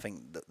 mate. That's what I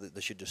think that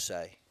they should just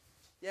say.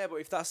 Yeah, but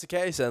if that's the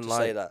case, then just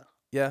say that.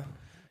 Yeah,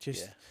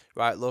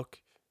 right. Look,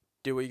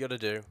 do what you got to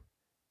do.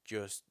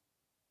 Just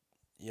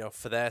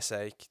for their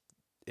sake,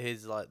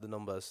 here's the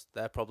numbers.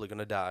 They're probably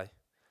gonna die,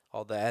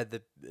 or they're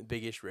the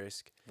biggest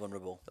risk.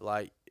 Vulnerable.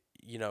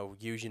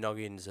 Use your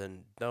noggins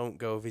and don't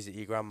go visit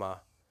your grandma,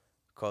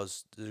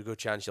 because there's a good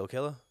chance you'll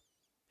kill her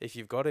if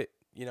you've got it.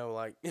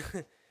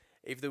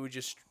 If they were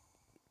just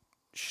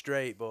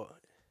straight, but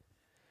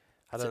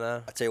I don't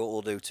know. I tell you what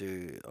we'll do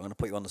I'm going to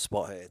put you on the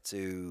spot here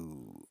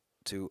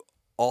to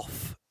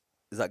off.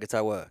 Does that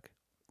guitar work?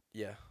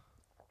 Yeah.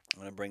 I'm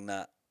going to bring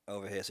that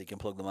over here so you can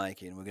plug the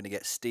mic in. We're going to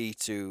get Steve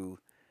to,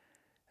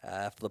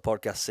 for the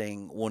podcast,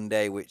 sing One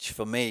Day, which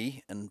for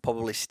me, and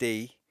probably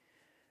Steve,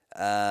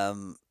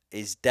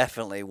 is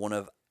definitely one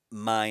of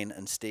mine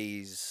and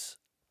Steve's,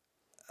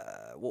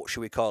 what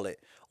should we call it?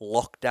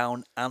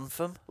 Lockdown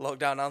anthem?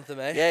 Lockdown anthem,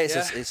 eh? Yeah,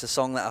 it's a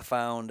song that I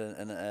found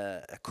and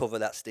a cover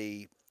that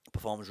Steve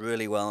performs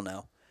really well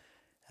now.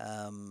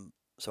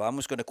 So I'm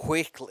just going to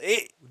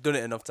quickly... We've done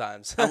it enough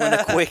times. I'm going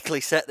to quickly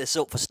set this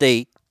up for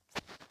Steve.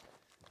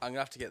 I'm going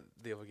to have to get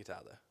the other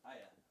guitar, though. Oh,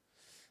 yeah.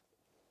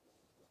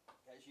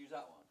 Let's use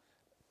that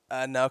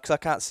one. No, because I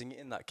can't sing it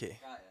in that key.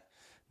 Can't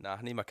you? Nah,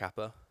 I need my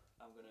capo.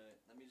 Let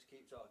me just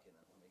keep talking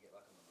then. Let me get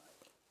back on the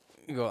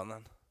mic. Go on,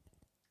 then.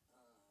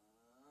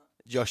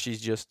 Josh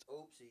is just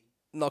Oopsie.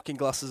 knocking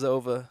glasses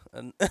over.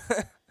 And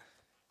but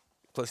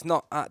it's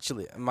not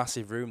actually a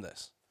massive room,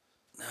 this.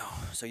 No.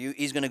 So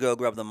he's going to go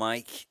grab the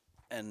mic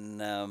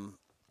and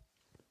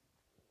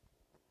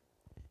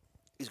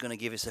he's going to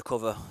give us a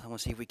cover. I want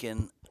to see if we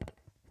can...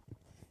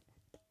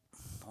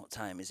 What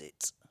time is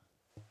it?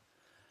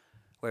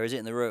 Where is it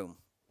in the room?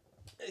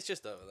 It's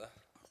just over there.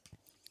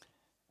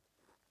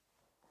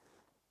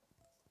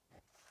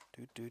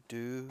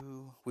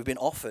 We've been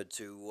offered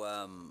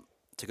to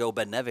go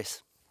Ben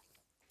Nevis.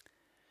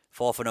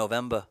 4th of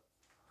November.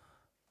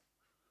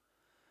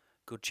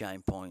 Good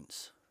chime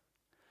points.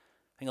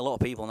 I think a lot of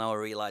people now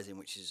are realising,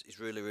 which is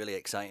really, really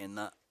exciting,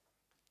 that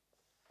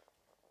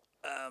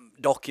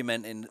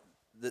documenting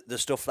the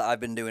stuff that I've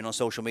been doing on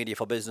social media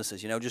for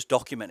businesses, just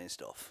documenting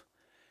stuff.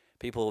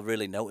 People are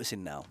really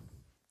noticing now.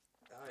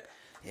 Oh,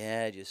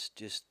 yeah. Yeah,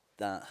 just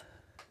that.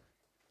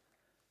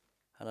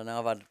 I don't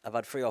know. I've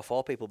had 3 or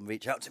 4 people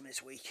reach out to me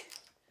this week.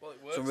 Well,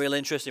 it works. Some real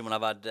interesting when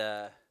I've had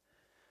a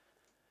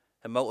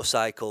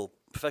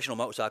professional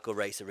motorcycle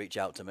racer reach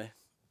out to me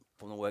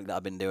from the work that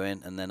I've been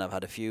doing, and then I've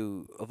had a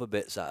few other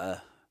bits that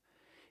are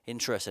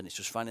interesting. It's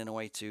just finding a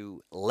way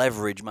to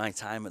leverage my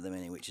time at the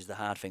minute, which is the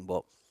hard thing.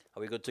 But are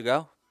we good to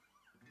go?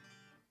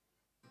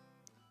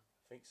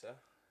 I think so.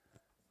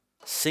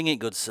 Sing it,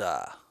 good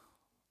sir.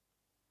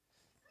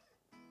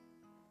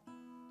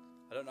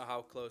 I don't know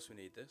how close we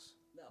need this.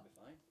 That'll be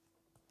fine.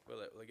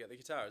 Will it get the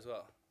guitar as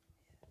well?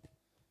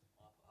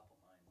 I'll put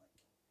mine like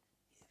here.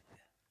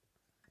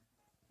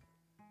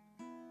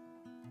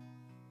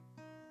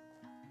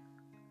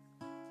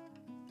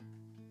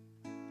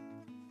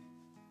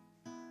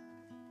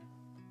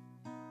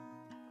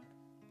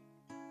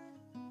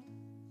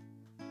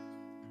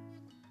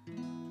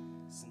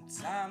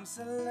 Sometimes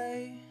I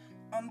lay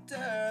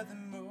under the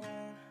moon.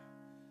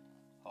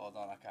 Hold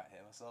on, I can't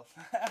hear myself.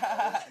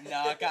 No,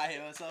 I can't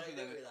hear myself.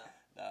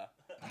 No.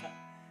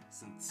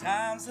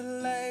 Sometimes I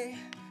lay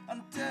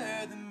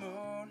under the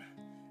moon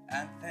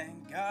and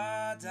thank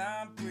God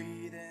I'm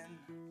breathing.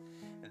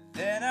 And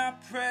then I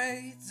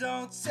pray,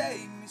 don't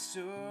take me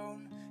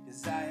soon,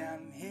 'cause I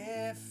am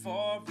here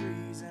for a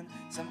reason.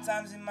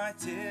 Sometimes in my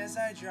tears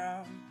I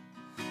drown,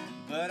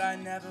 but I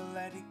never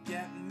let it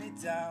get me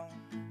down.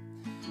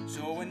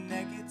 So when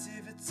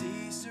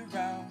negativity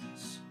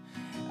surrounds,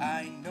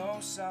 I know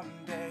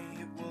someday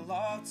it will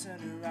all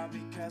turn around,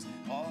 because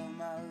all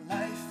my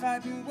life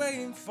I've been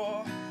waiting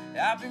for,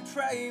 I've been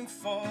praying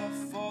for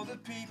the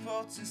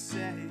people to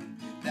say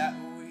that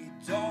we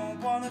don't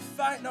wanna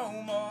fight no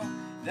more,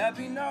 there'll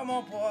be no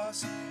more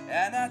wars,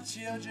 and our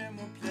children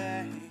will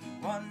play.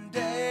 One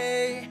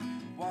day,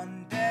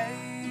 one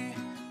day,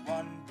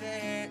 one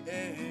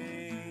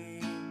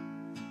day.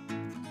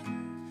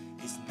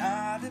 It's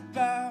not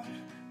about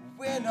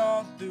win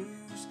or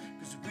lose,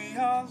 'cause we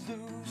all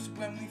lose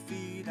when we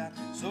feed our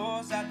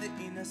souls at the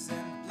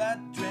innocent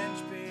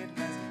blood-drenched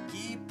pavements.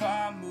 Keep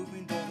on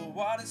moving though the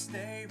waters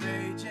stay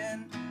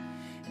raging.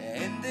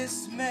 In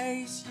this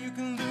maze you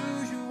can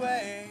lose your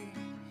way.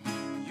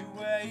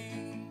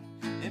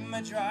 It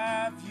might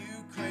drive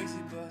you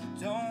crazy, but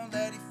don't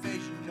let it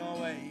phase you, no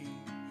way.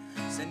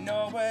 Say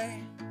no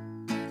way.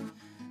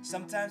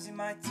 Sometimes in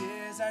my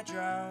tears I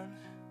drown,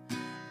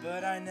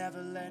 but I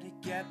never let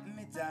it get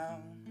me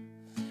down.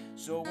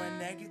 So when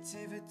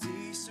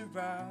negativity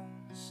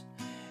surrounds,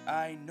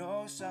 I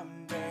know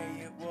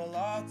someday it will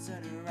all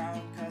turn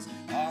around, 'cause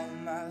all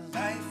my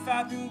life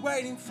I've been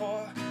waiting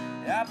for,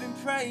 I've been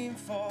praying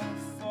for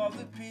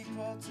the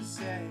people to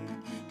say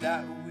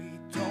that we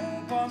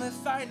don't wanna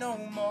fight no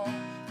more,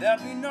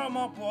 there'll be no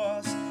more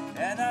wars,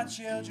 and our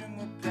children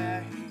will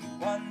play.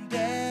 One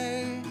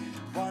day,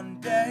 one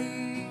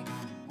day,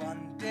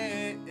 one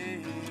day.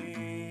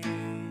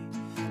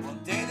 One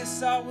day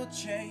this all will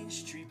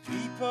change, treat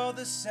people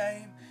the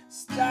same.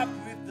 Stop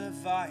with the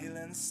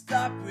violence,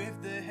 stop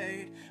with the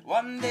hate.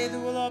 One day they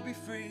will all be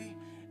free.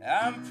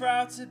 I'm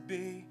proud to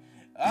be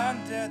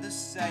under the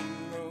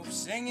same roof,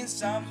 singing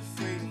songs of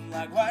freedom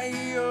like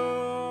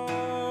why-yo,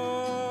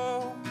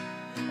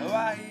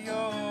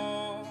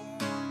 why-yo,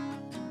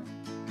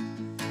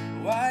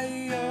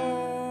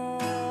 why-yo,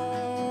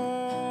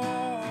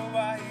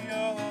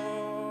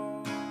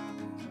 why-yo.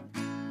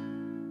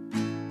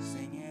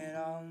 Sing it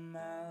all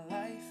my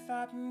life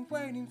I've been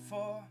waiting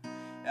for,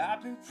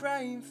 I've been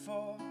praying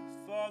for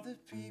the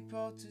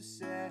people to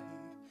say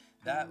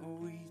that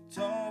we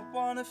don't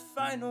wanna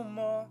fight no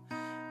more.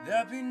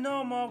 There'll be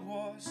no more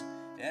wars,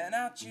 and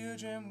our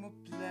children will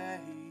play.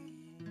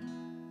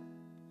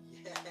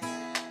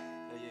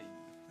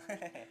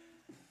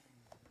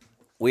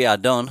 We are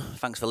done.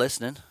 Thanks for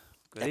listening.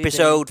 Good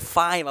Episode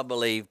 5, I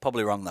believe.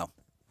 Probably wrong, though.